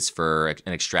rate is for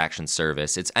an extraction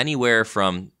service. It's anywhere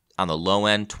from, on the low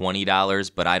end,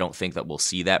 $20, but I don't think that we'll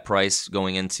see that price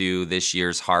going into this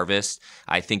year's harvest.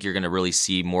 I think you're going to really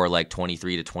see more like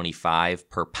 $23 to $25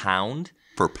 per pound.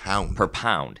 Per pound? Per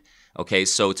pound. Okay,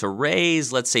 so to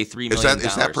raise, let's say $3 million.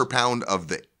 Is that per pound of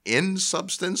the in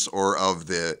substance or of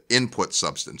the input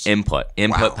substance? Input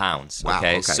Wow. pounds. Wow,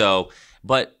 Okay, okay. so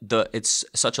but it's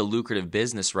such a lucrative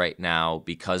business right now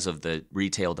because of the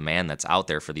retail demand that's out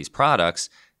there for these products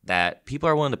that people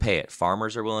are willing to pay it.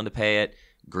 Farmers are willing to pay it.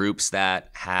 Groups that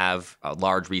have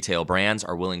large retail brands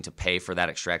are willing to pay for that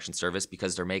extraction service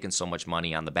because they're making so much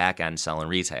money on the back end selling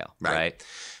retail, right?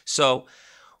 So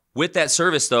with that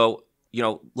service, though,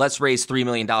 let's raise $3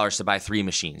 million to buy 3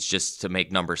 machines just to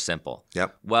make numbers simple.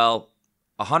 Yep. Well,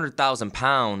 100,000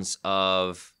 pounds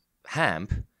of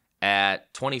hemp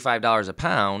at $25 a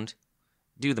pound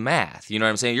do the math. You know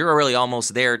what I'm saying? You're really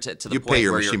almost there to the point where you pay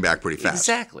your machine back pretty fast.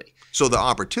 Exactly. So the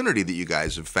opportunity that you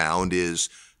guys have found is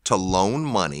to loan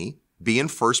money, be in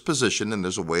first position, and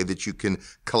there's a way that you can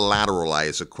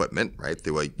collateralize equipment, right?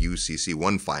 Through a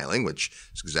UCC1 filing, which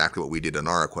is exactly what we did on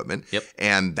our equipment. Yep.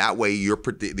 And that way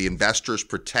the investor's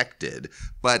protected.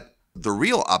 But the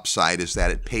real upside is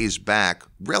that it pays back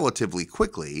relatively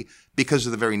quickly because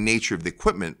of the very nature of the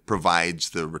equipment provides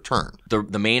the return.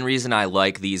 The main reason I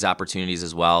like these opportunities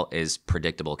as well is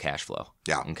predictable cash flow.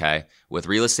 Yeah. Okay. With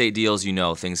real estate deals,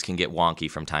 things can get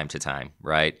wonky from time to time,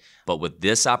 right? But with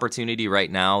this opportunity right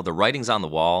now, the writing's on the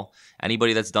wall.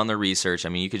 Anybody that's done their research,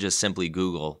 you could just simply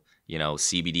Google,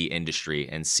 CBD industry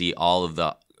and see all of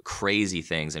the crazy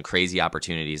things and crazy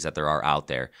opportunities that there are out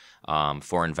there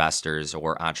for investors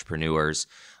or entrepreneurs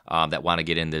that want to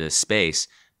get into this space.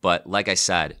 But like I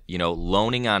said,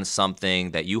 loaning on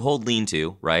something that you hold lean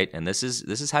to, right? And this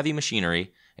is heavy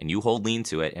machinery, and you hold lean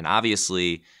to it. And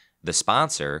obviously, the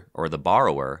sponsor or the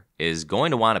borrower is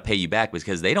going to want to pay you back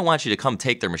because they don't want you to come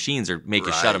take their machines or make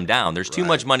you shut them down. There's too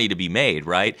much money to be made,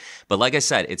 right? But like I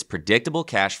said, it's predictable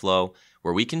cash flow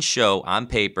where we can show on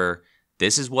paper,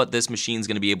 this is what this machine's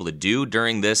going to be able to do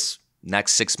during this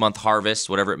next 6-month harvest,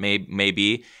 whatever it may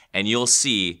be. And you'll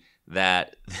see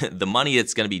that the money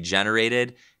that's going to be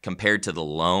generated compared to the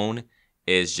loan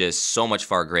is just so much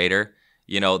far greater,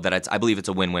 that I believe it's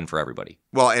a win-win for everybody.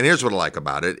 Well, and here's what I like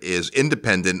about it is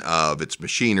independent of its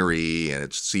machinery and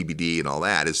its CBD and all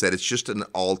that, is that it's just an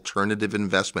alternative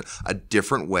investment, a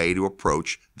different way to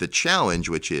approach the challenge,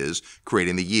 which is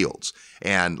creating the yields.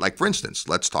 And like, for instance,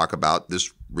 let's talk about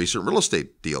this recent real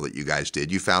estate deal that you guys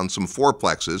did. You found some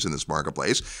fourplexes in this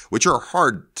marketplace, which are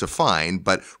hard to find,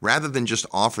 but rather than just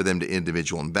offer them to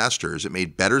individual investors, it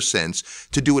made better sense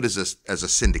to do it as a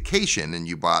syndication, and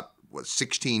you bought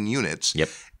 16 units. Yep.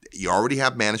 You already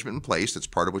have management in place. That's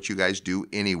part of what you guys do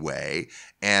anyway.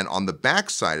 And on the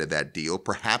backside of that deal,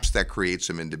 perhaps that creates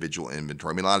some individual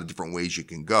inventory. A lot of different ways you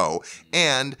can go.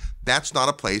 And that's not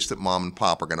a place that mom and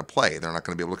pop are going to play. They're not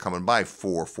going to be able to come and buy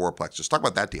 4 fourplexes. Talk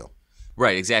about that deal.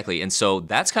 Right, exactly. And so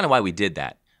that's kind of why we did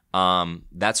that.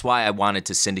 That's why I wanted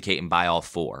to syndicate and buy all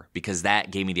 4, because that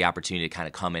gave me the opportunity to kind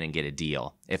of come in and get a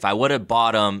deal. If I would have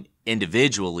bought them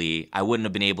individually, I wouldn't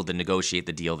have been able to negotiate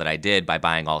the deal that I did by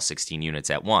buying all 16 units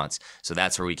at once. So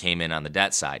that's where we came in on the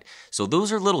debt side. So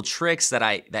those are little tricks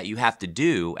that you have to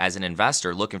do as an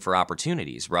investor looking for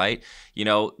opportunities, right?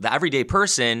 The everyday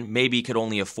person maybe could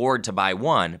only afford to buy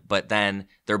one, but then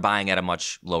they're buying at a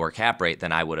much lower cap rate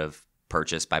than I would have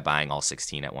purchased by buying all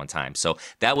 16 at one time. So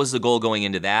that was the goal going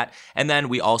into that. And then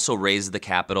we also raised the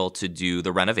capital to do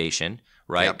the renovation,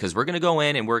 right? Because we're going to go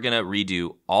in and we're going to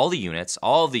redo all the units.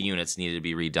 All of the units needed to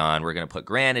be redone. We're going to put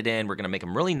granite in. We're going to make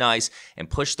them really nice and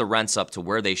push the rents up to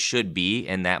where they should be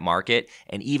in that market.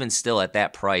 And even still at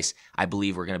that price, I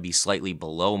believe we're going to be slightly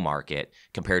below market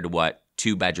compared to what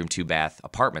 2-bedroom, 2-bath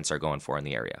apartments are going for in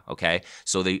the area, okay?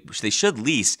 So they should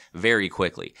lease very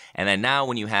quickly. And then now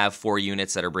when you have 4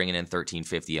 units that are bringing in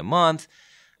 $1,350 a month,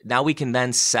 now we can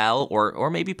then sell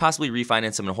or maybe possibly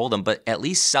refinance them and hold them, but at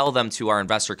least sell them to our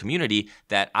investor community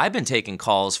that I've been taking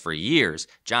calls for years.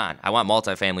 John, I want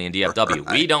multifamily in DFW.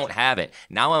 Right. We don't have it.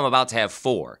 Now I'm about to have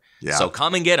 4. Yeah. So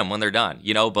come and get them when they're done,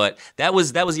 but that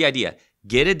was the idea.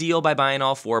 Get a deal by buying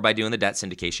all 4 by doing the debt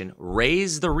syndication,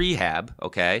 raise the rehab,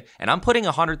 okay? And I'm putting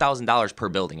 $100,000 per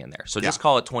building in there. So just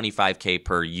call it $25K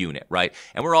per unit, right?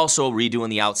 And we're also redoing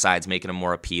the outsides, making them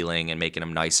more appealing and making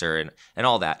them nicer and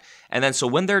all that. And then so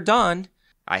when they're done,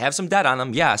 I have some debt on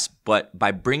them, yes, but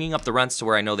by bringing up the rents to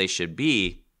where I know they should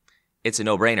be, it's a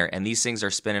no-brainer. And these things are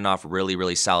spinning off really,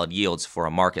 really solid yields for a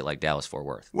market like Dallas-Fort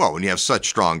Worth. Well, when you have such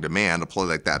strong demand, a play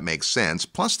like that makes sense.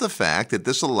 Plus the fact that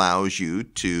this allows you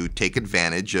to take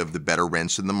advantage of the better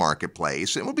rents in the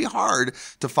marketplace. It will be hard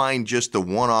to find just the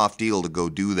one-off deal to go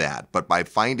do that. But by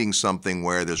finding something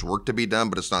where there's work to be done,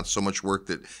 but it's not so much work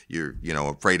that you're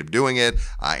afraid of doing it,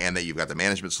 and that you've got the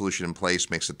management solution in place,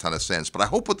 makes a ton of sense. But I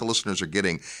hope what the listeners are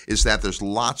getting is that there's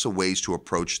lots of ways to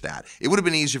approach that. It would have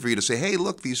been easy for you to say, hey,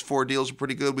 look, these 4 deals are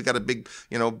pretty good. We got a big,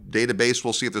 database.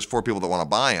 We'll see if there's 4 people that want to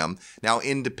buy them. Now,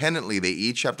 independently, they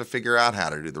each have to figure out how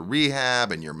to do the rehab,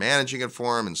 and you're managing it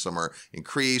for them, and some are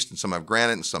increased, and some have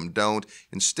granite, and some don't.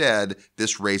 Instead,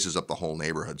 this raises up the whole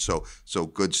neighborhood. So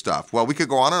good stuff. Well, we could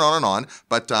go on and on and on,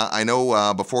 but I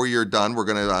know before you're done, we're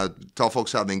going to tell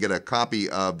folks how they can get a copy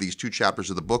of these 2 chapters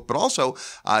of the book, but also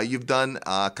you've done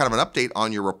kind of an update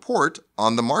on your report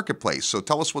on the marketplace. So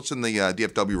tell us what's in the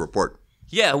DFW report.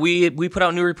 Yeah, we put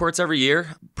out new reports every year.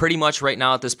 Pretty much right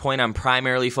now at this point, I'm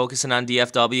primarily focusing on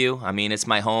DFW. I mean, it's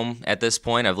my home at this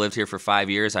point. I've lived here for 5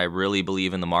 years. I really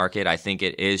believe in the market. I think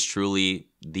it is truly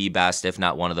the best, if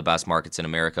not one of the best markets in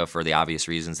America for the obvious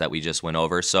reasons that we just went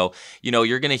over. So,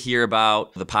 you're going to hear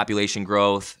about the population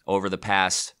growth over the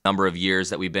past number of years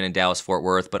that we've been in Dallas-Fort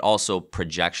Worth, but also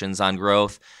projections on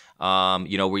growth.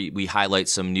 We highlight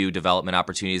some new development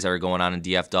opportunities that are going on in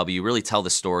DFW, really tell the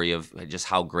story of just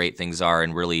how great things are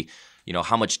and really,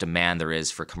 how much demand there is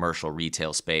for commercial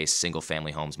retail space, single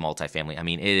family homes, multifamily. I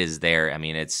mean, it is there. I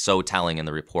mean, it's so telling in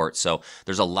the report. So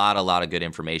there's a lot of good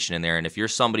information in there. And if you're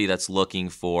somebody that's looking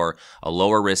for a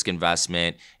lower risk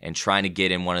investment and trying to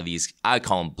get in one of these, I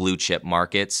call them blue chip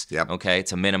markets, okay,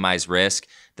 to minimize risk,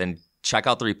 then check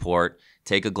out the report.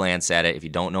 Take a glance at it. If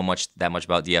you don't know that much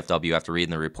about DFW after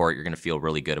reading the report, you're going to feel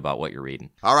really good about what you're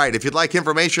reading. All right. If you'd like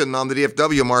information on the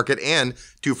DFW market and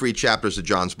 2 free chapters of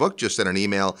John's book, just send an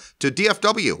email to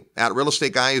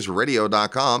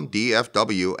dfw@realestateguysradio.com,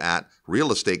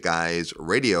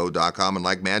 dfw@realestateguysradio.com, and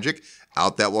like magic,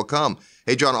 out that will come.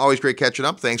 Hey, John, always great catching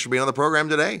up. Thanks for being on the program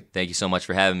today. Thank you so much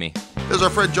for having me. There's our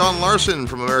friend John Larson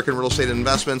from American Real Estate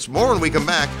Investments. More when we come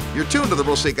back. You're tuned to the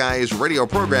Real Estate Guys radio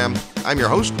program. I'm your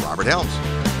host, Robert Helms.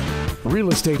 Real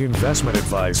estate investment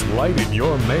advice right in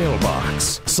your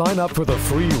mailbox. Sign up for the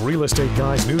free Real Estate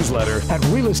Guys newsletter at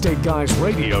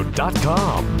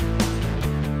realestateguysradio.com.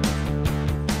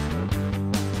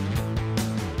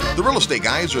 The Real Estate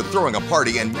Guys are throwing a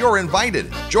party and you're invited.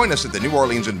 Join us at the New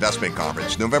Orleans Investment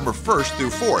Conference, November 1st through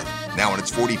 4th. Now in its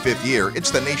 45th year,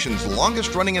 it's the nation's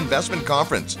longest-running investment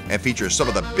conference and features some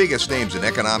of the biggest names in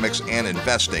economics and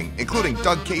investing, including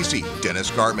Doug Casey, Dennis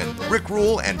Gartman, Rick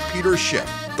Rule, and Peter Schiff.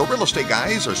 The Real Estate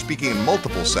Guys are speaking in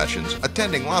multiple sessions,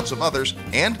 attending lots of others,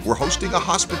 and we're hosting a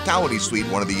hospitality suite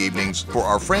one of the evenings for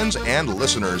our friends and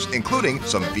listeners, including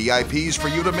some VIPs for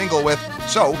you to mingle with.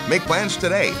 So make plans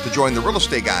today to join the Real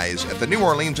Estate Guys at the New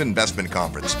Orleans Investment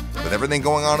Conference. With everything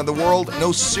going on in the world,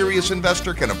 no serious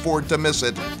investor can afford to miss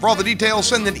it. For all the details,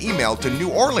 send an email to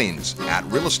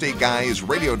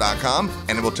neworleans@realestateguysradio.com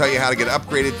and it will tell you how to get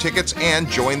upgraded tickets and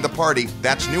join the party.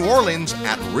 That's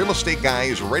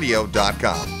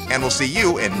neworleans@realestateguysradio.com. And we'll see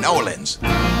you in New Orleans.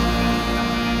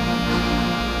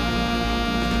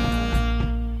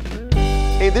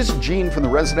 Hey, this is Gene from the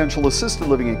Residential Assisted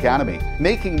Living Academy.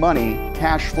 Making money,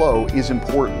 cash flow is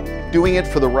important. Doing it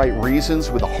for the right reasons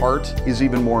with a heart is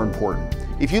even more important.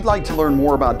 If you'd like to learn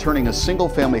more about turning a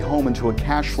single-family home into a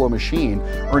cash flow machine,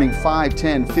 earning $5,000,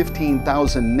 $10,000,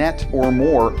 $15,000 net or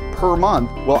more per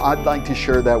month, well, I'd like to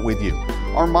share that with you.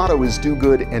 Our motto is do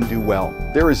good and do well.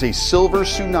 There is a silver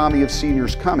tsunami of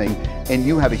seniors coming, and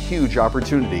you have a huge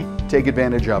opportunity. Take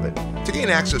advantage of it. To gain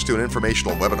access to an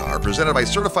informational webinar presented by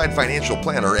certified financial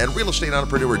planner and real estate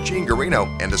entrepreneur Gene Garino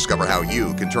and discover how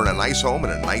you can turn a nice home in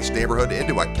a nice neighborhood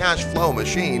into a cash flow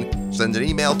machine, send an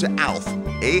email to ALF,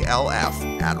 A-L-F,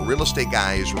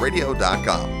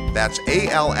 @realestateguysradio.com. That's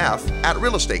ALF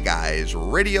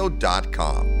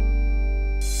 @realestateguysradio.com.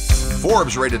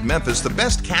 Forbes rated Memphis the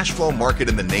best cash flow market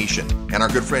in the nation. And our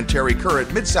good friend Terry Kerr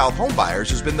at Mid-South Home Buyers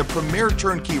has been the premier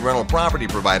turnkey rental property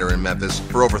provider in Memphis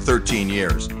for over 13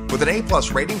 years. With an A+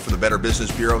 rating from the Better Business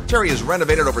Bureau, Terry has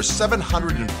renovated over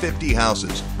 750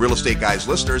 houses. Real Estate Guys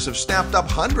listeners have snapped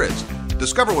up hundreds.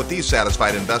 Discover what these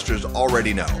satisfied investors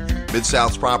already know.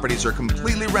 Mid-South's properties are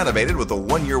completely renovated with a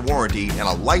 1-year warranty and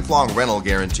a lifelong rental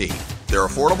guarantee. They're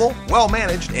affordable,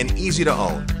 well-managed, and easy to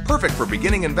own. Perfect for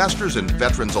beginning investors and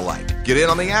veterans alike. Get in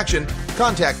on the action.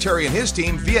 Contact Terry and his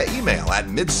team via email at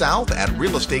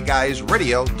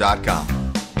midsouth@realestateguysradio.com.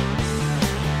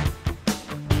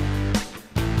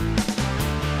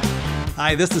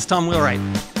 Hi, this is Tom Wheelwright,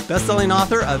 best-selling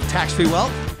author of Tax-Free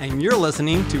Wealth, and you're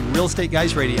listening to Real Estate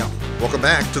Guys Radio. Welcome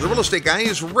back to the Real Estate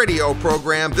Guys radio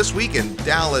program this week in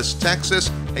Dallas, Texas.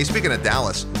 Hey, speaking of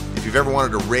Dallas, if you've ever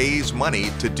wanted to raise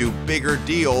money to do bigger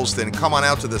deals, then come on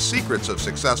out to the Secrets of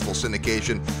Successful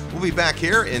Syndication. We'll be back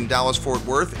here in Dallas-Fort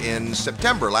Worth in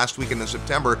September, last weekend in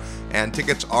September, and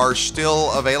tickets are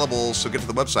still available, so get to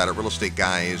the website at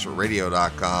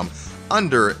realestateguysradio.com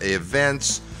under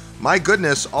events. My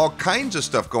goodness, all kinds of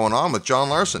stuff going on with John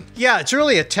Larson. Yeah, it's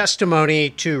really a testimony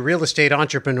to real estate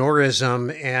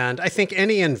entrepreneurism. And I think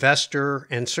any investor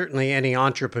and certainly any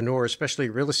entrepreneur, especially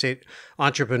real estate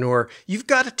entrepreneur, you've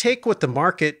got to take what the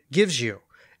market gives you.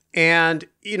 And,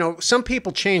 you know, some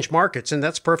people change markets, and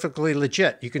that's perfectly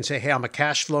legit. You can say, hey, I'm a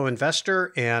cash flow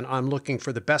investor, and I'm looking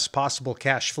for the best possible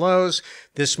cash flows.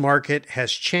 This market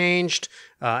has changed.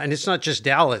 And it's not just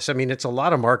Dallas. I mean, it's a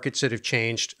lot of markets that have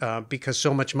changed because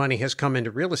so much money has come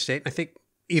into real estate. I think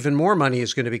even more money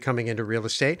is going to be coming into real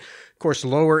estate. Of course,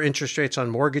 lower interest rates on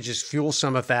mortgages fuel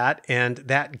some of that, and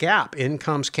that gap,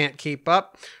 incomes can't keep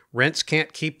up, rents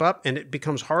can't keep up, and it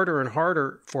becomes harder and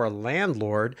harder for a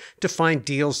landlord to find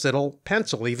deals that'll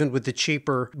pencil, even with the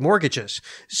cheaper mortgages.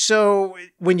 So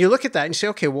when you look at that and you say,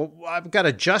 okay, well, I've got to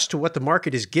adjust to what the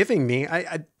market is giving me,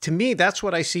 to me, that's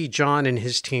what I see John and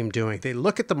his team doing. They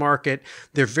look at the market,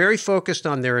 they're very focused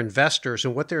on their investors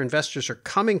and what their investors are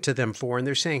coming to them for, and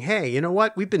they're saying, hey, you know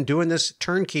what? We've been doing this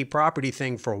turnkey property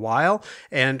thing for a while,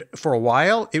 and for a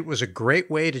while, it was a great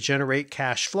way to generate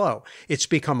cash flow. It's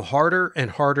become harder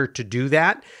and harder to do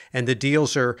that, and the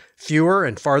deals are fewer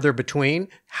and farther between.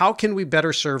 How can we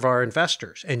better serve our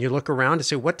investors? And you look around and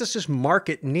say, what does this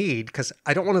market need? Because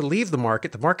I don't want to leave the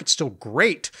market. The market's still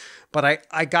great, but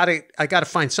I gotta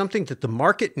find something that the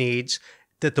market needs,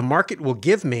 that the market will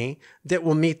give me, that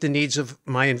will meet the needs of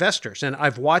my investors. And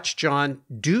I've watched John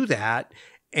do that,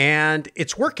 and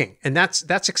it's working. And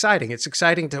that's exciting. It's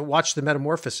exciting to watch the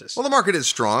metamorphosis. Well, the market is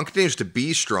strong, continues to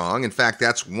be strong. In fact,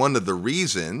 that's one of the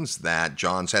reasons that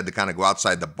John's had to kind of go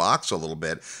outside the box a little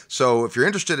bit. So if you're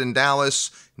interested in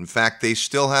Dallas, in fact, they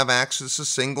still have access to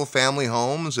single-family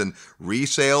homes and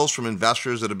resales from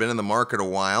investors that have been in the market a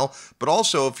while. But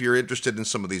also, if you're interested in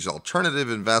some of these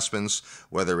alternative investments,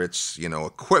 whether it's,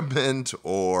 equipment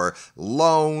or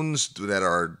loans that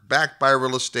are backed by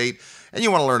real estate, and you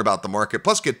want to learn about the market,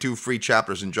 plus get 2 free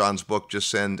chapters in John's book,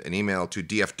 just send an email to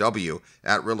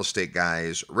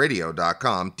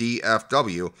dfw@realestateguysradio.com,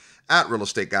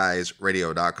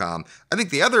 dfw@realestateguysradio.com. I think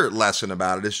the other lesson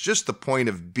about it is just the point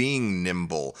of being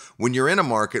nimble. When you're in a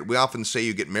market, we often say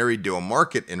you get married to a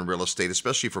market in real estate,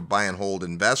 especially for buy and hold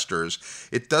investors.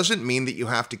 It doesn't mean that you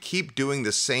have to keep doing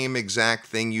the same exact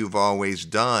thing you've always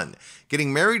done.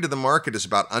 Getting married to the market is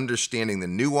about understanding the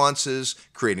nuances,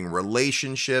 creating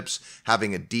relationships,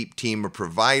 having a deep team of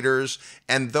providers,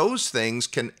 and those things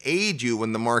can aid you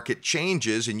when the market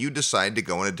changes and you decide to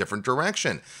go in a different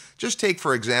direction. Just take,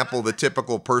 for example, the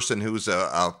typical person who's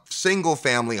a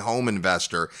single-family home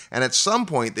investor, and at some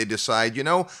point they decide,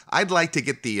 I'd like to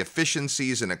get the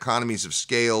efficiencies and economies of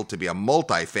scale to be a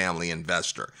multifamily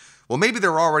investor. Well, maybe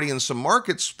they're already in some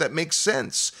markets that make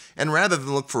sense. And rather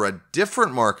than look for a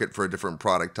different market for a different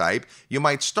product type, you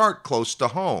might start close to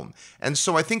home. And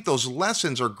so I think those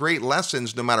lessons are great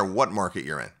lessons no matter what market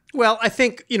you're in. Well, I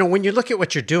think, when you look at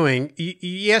what you're doing,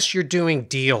 yes, you're doing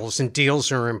deals, and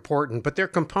deals are important, but they're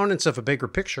components of a bigger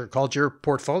picture called your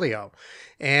portfolio.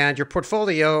 And your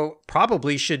portfolio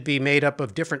probably should be made up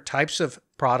of different types of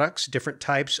products, different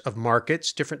types of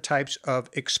markets, different types of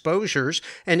exposures,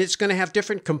 and it's going to have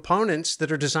different components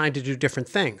that are designed to do different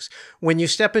things. When you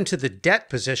step into the debt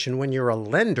position, when you're a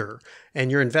lender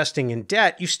and you're investing in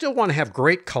debt, you still want to have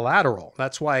great collateral.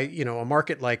 That's why, a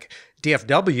market like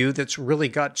DFW that's really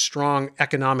got strong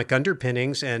economic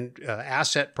underpinnings and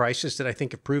asset prices that I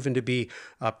think have proven to be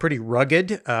pretty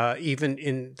rugged, even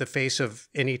in the face of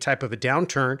any type of a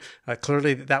downturn.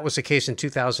 Clearly, that was the case in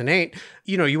 2008.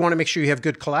 You want to make sure you have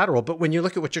good collateral. But when you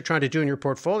look at what you're trying to do in your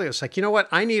portfolio, it's like,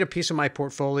 I need a piece of my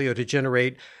portfolio to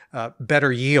generate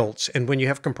better yields. And when you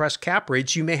have compressed cap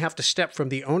rates, you may have to step from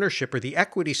the ownership or the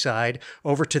equity side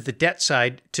over to the debt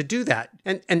side to do that.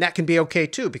 And that can be okay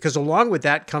too, because along with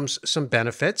that comes some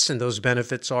benefits. And those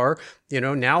benefits are,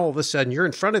 now all of a sudden you're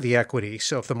in front of the equity.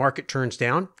 So if the market turns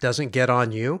down, doesn't get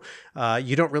on you,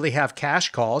 you don't really have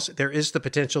cash calls. There is the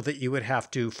potential that you would have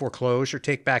to foreclose or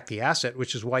take back the asset,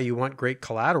 which is why you want great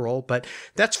collateral. But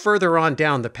that's further on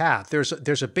down the path.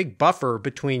 There's a big buffer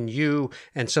between you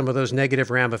and some of those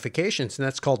negative ramifications, and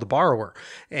that's called the borrower.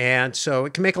 And so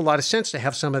it can make a lot of sense to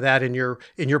have some of that in your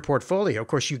portfolio. Of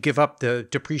course, you give up the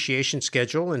depreciation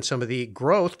schedule and some of the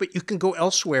growth, but you can go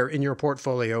elsewhere in your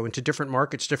portfolio into different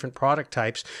markets, different product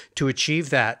types to achieve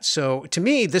that. So to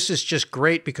me, this is just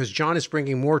great because John is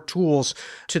bringing more tools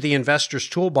to the investor's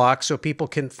toolbox so people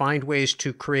can find ways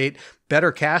to create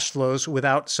better cash flows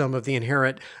without some of the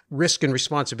inherent risk and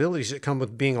responsibilities that come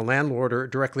with being a landlord or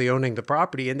directly owning the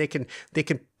property. And they can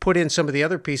put in some of the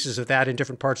other pieces of that in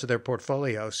different parts of their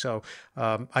portfolio. So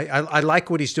I like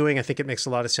what he's doing. I think it makes a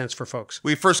lot of sense for folks.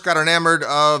 We first got enamored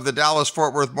of the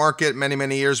Dallas-Fort Worth market many,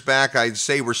 many years back. I'd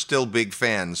say we're still big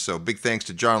fans. So big thanks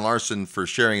to John Larson for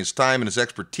sharing his time and his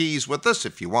expertise with us.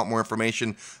 If you want more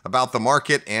information about the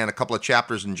market and a couple of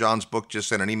chapters in John's book, just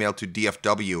send an email to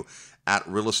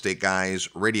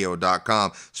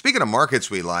dfw@realestateguysradio.com. Speaking of markets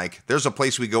we like, there's a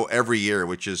place we go every year,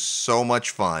 which is so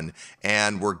much fun,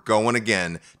 and we're going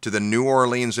again to the New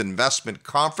Orleans Investment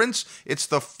Conference. It's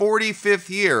the 45th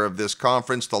year of this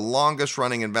conference, the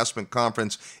longest-running investment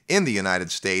conference in the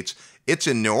United States. It's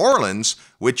in New Orleans,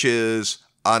 which is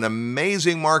an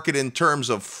amazing market in terms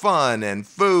of fun and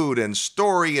food and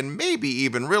story and maybe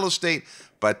even real estate,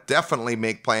 but definitely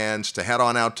make plans to head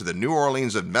on out to the New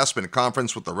Orleans Investment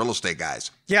Conference with the Real Estate Guys.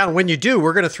 Yeah, when you do,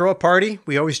 we're going to throw a party.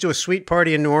 We always do a sweet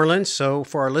party in New Orleans. So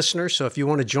for our listeners, if you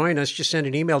want to join us, just send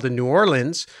an email to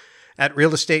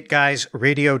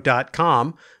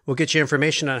neworleans@realestateguysradio.com. We'll get you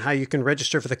information on how you can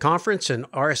register for the conference and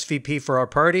RSVP for our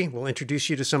party. We'll introduce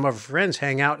you to some of our friends,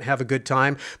 hang out, and have a good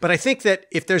time. But I think that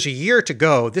if there's a year to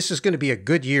go, this is going to be a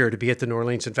good year to be at the New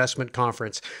Orleans Investment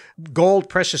Conference. Gold,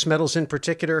 precious metals in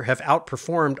particular, have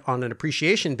outperformed on an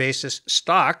appreciation basis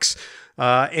stocks.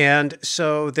 And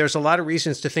so there's a lot of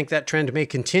reasons to think that trend may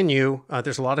continue.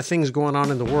 There's a lot of things going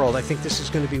on in the world. I think this is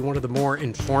going to be one of the more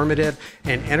informative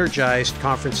and energized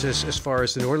conferences as far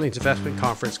as the New Orleans Investment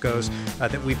Conference goes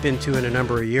that we've been to in a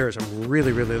number of years. I'm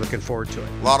really, really looking forward to it.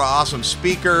 A lot of awesome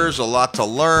speakers, a lot to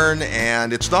learn,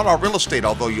 and it's not all real estate,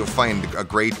 although you'll find a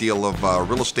great deal of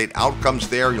real estate outcomes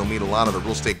there. You'll meet a lot of the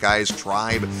Real Estate Guys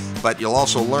tribe, but you'll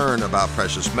also learn about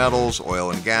precious metals,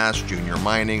 oil and gas, junior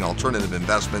mining, alternative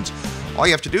investments. All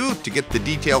you have to do to get the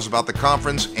details about the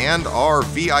conference and our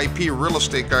VIP Real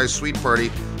Estate Guys Suite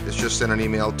Party is just send an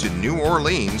email to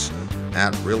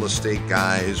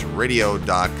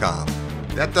neworleans@realestateguysradio.com.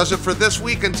 That does it for this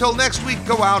week. Until next week,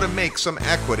 go out and make some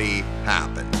equity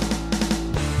happen.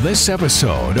 This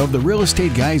episode of the Real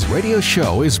Estate Guys Radio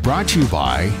Show is brought to you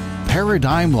by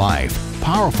Paradigm Life.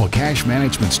 Powerful cash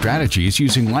management strategies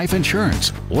using life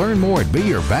insurance. Learn more at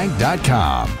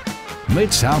beyourbank.com.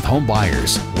 Mid-South Home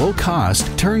Buyers,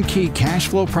 low-cost, turnkey cash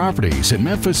flow properties in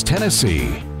Memphis,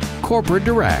 Tennessee. Corporate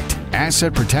Direct,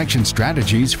 asset protection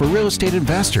strategies for real estate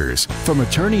investors from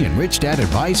attorney and rich dad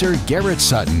advisor Garrett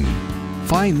Sutton.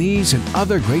 Find these and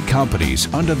other great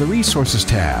companies under the Resources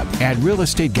tab at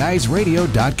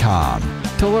realestateguysradio.com.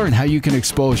 To learn how you can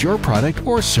expose your product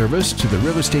or service to the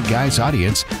Real Estate Guys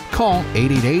audience, call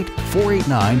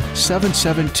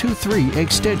 888-489-7723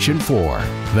 extension 4.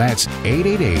 That's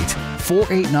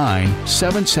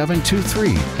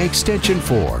 888-489-7723 extension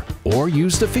 4. Or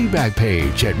use the feedback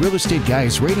page at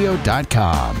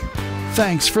realestateguysradio.com.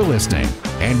 Thanks for listening,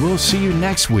 and we'll see you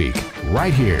next week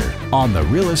right here on the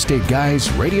Real Estate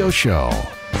Guys Radio Show.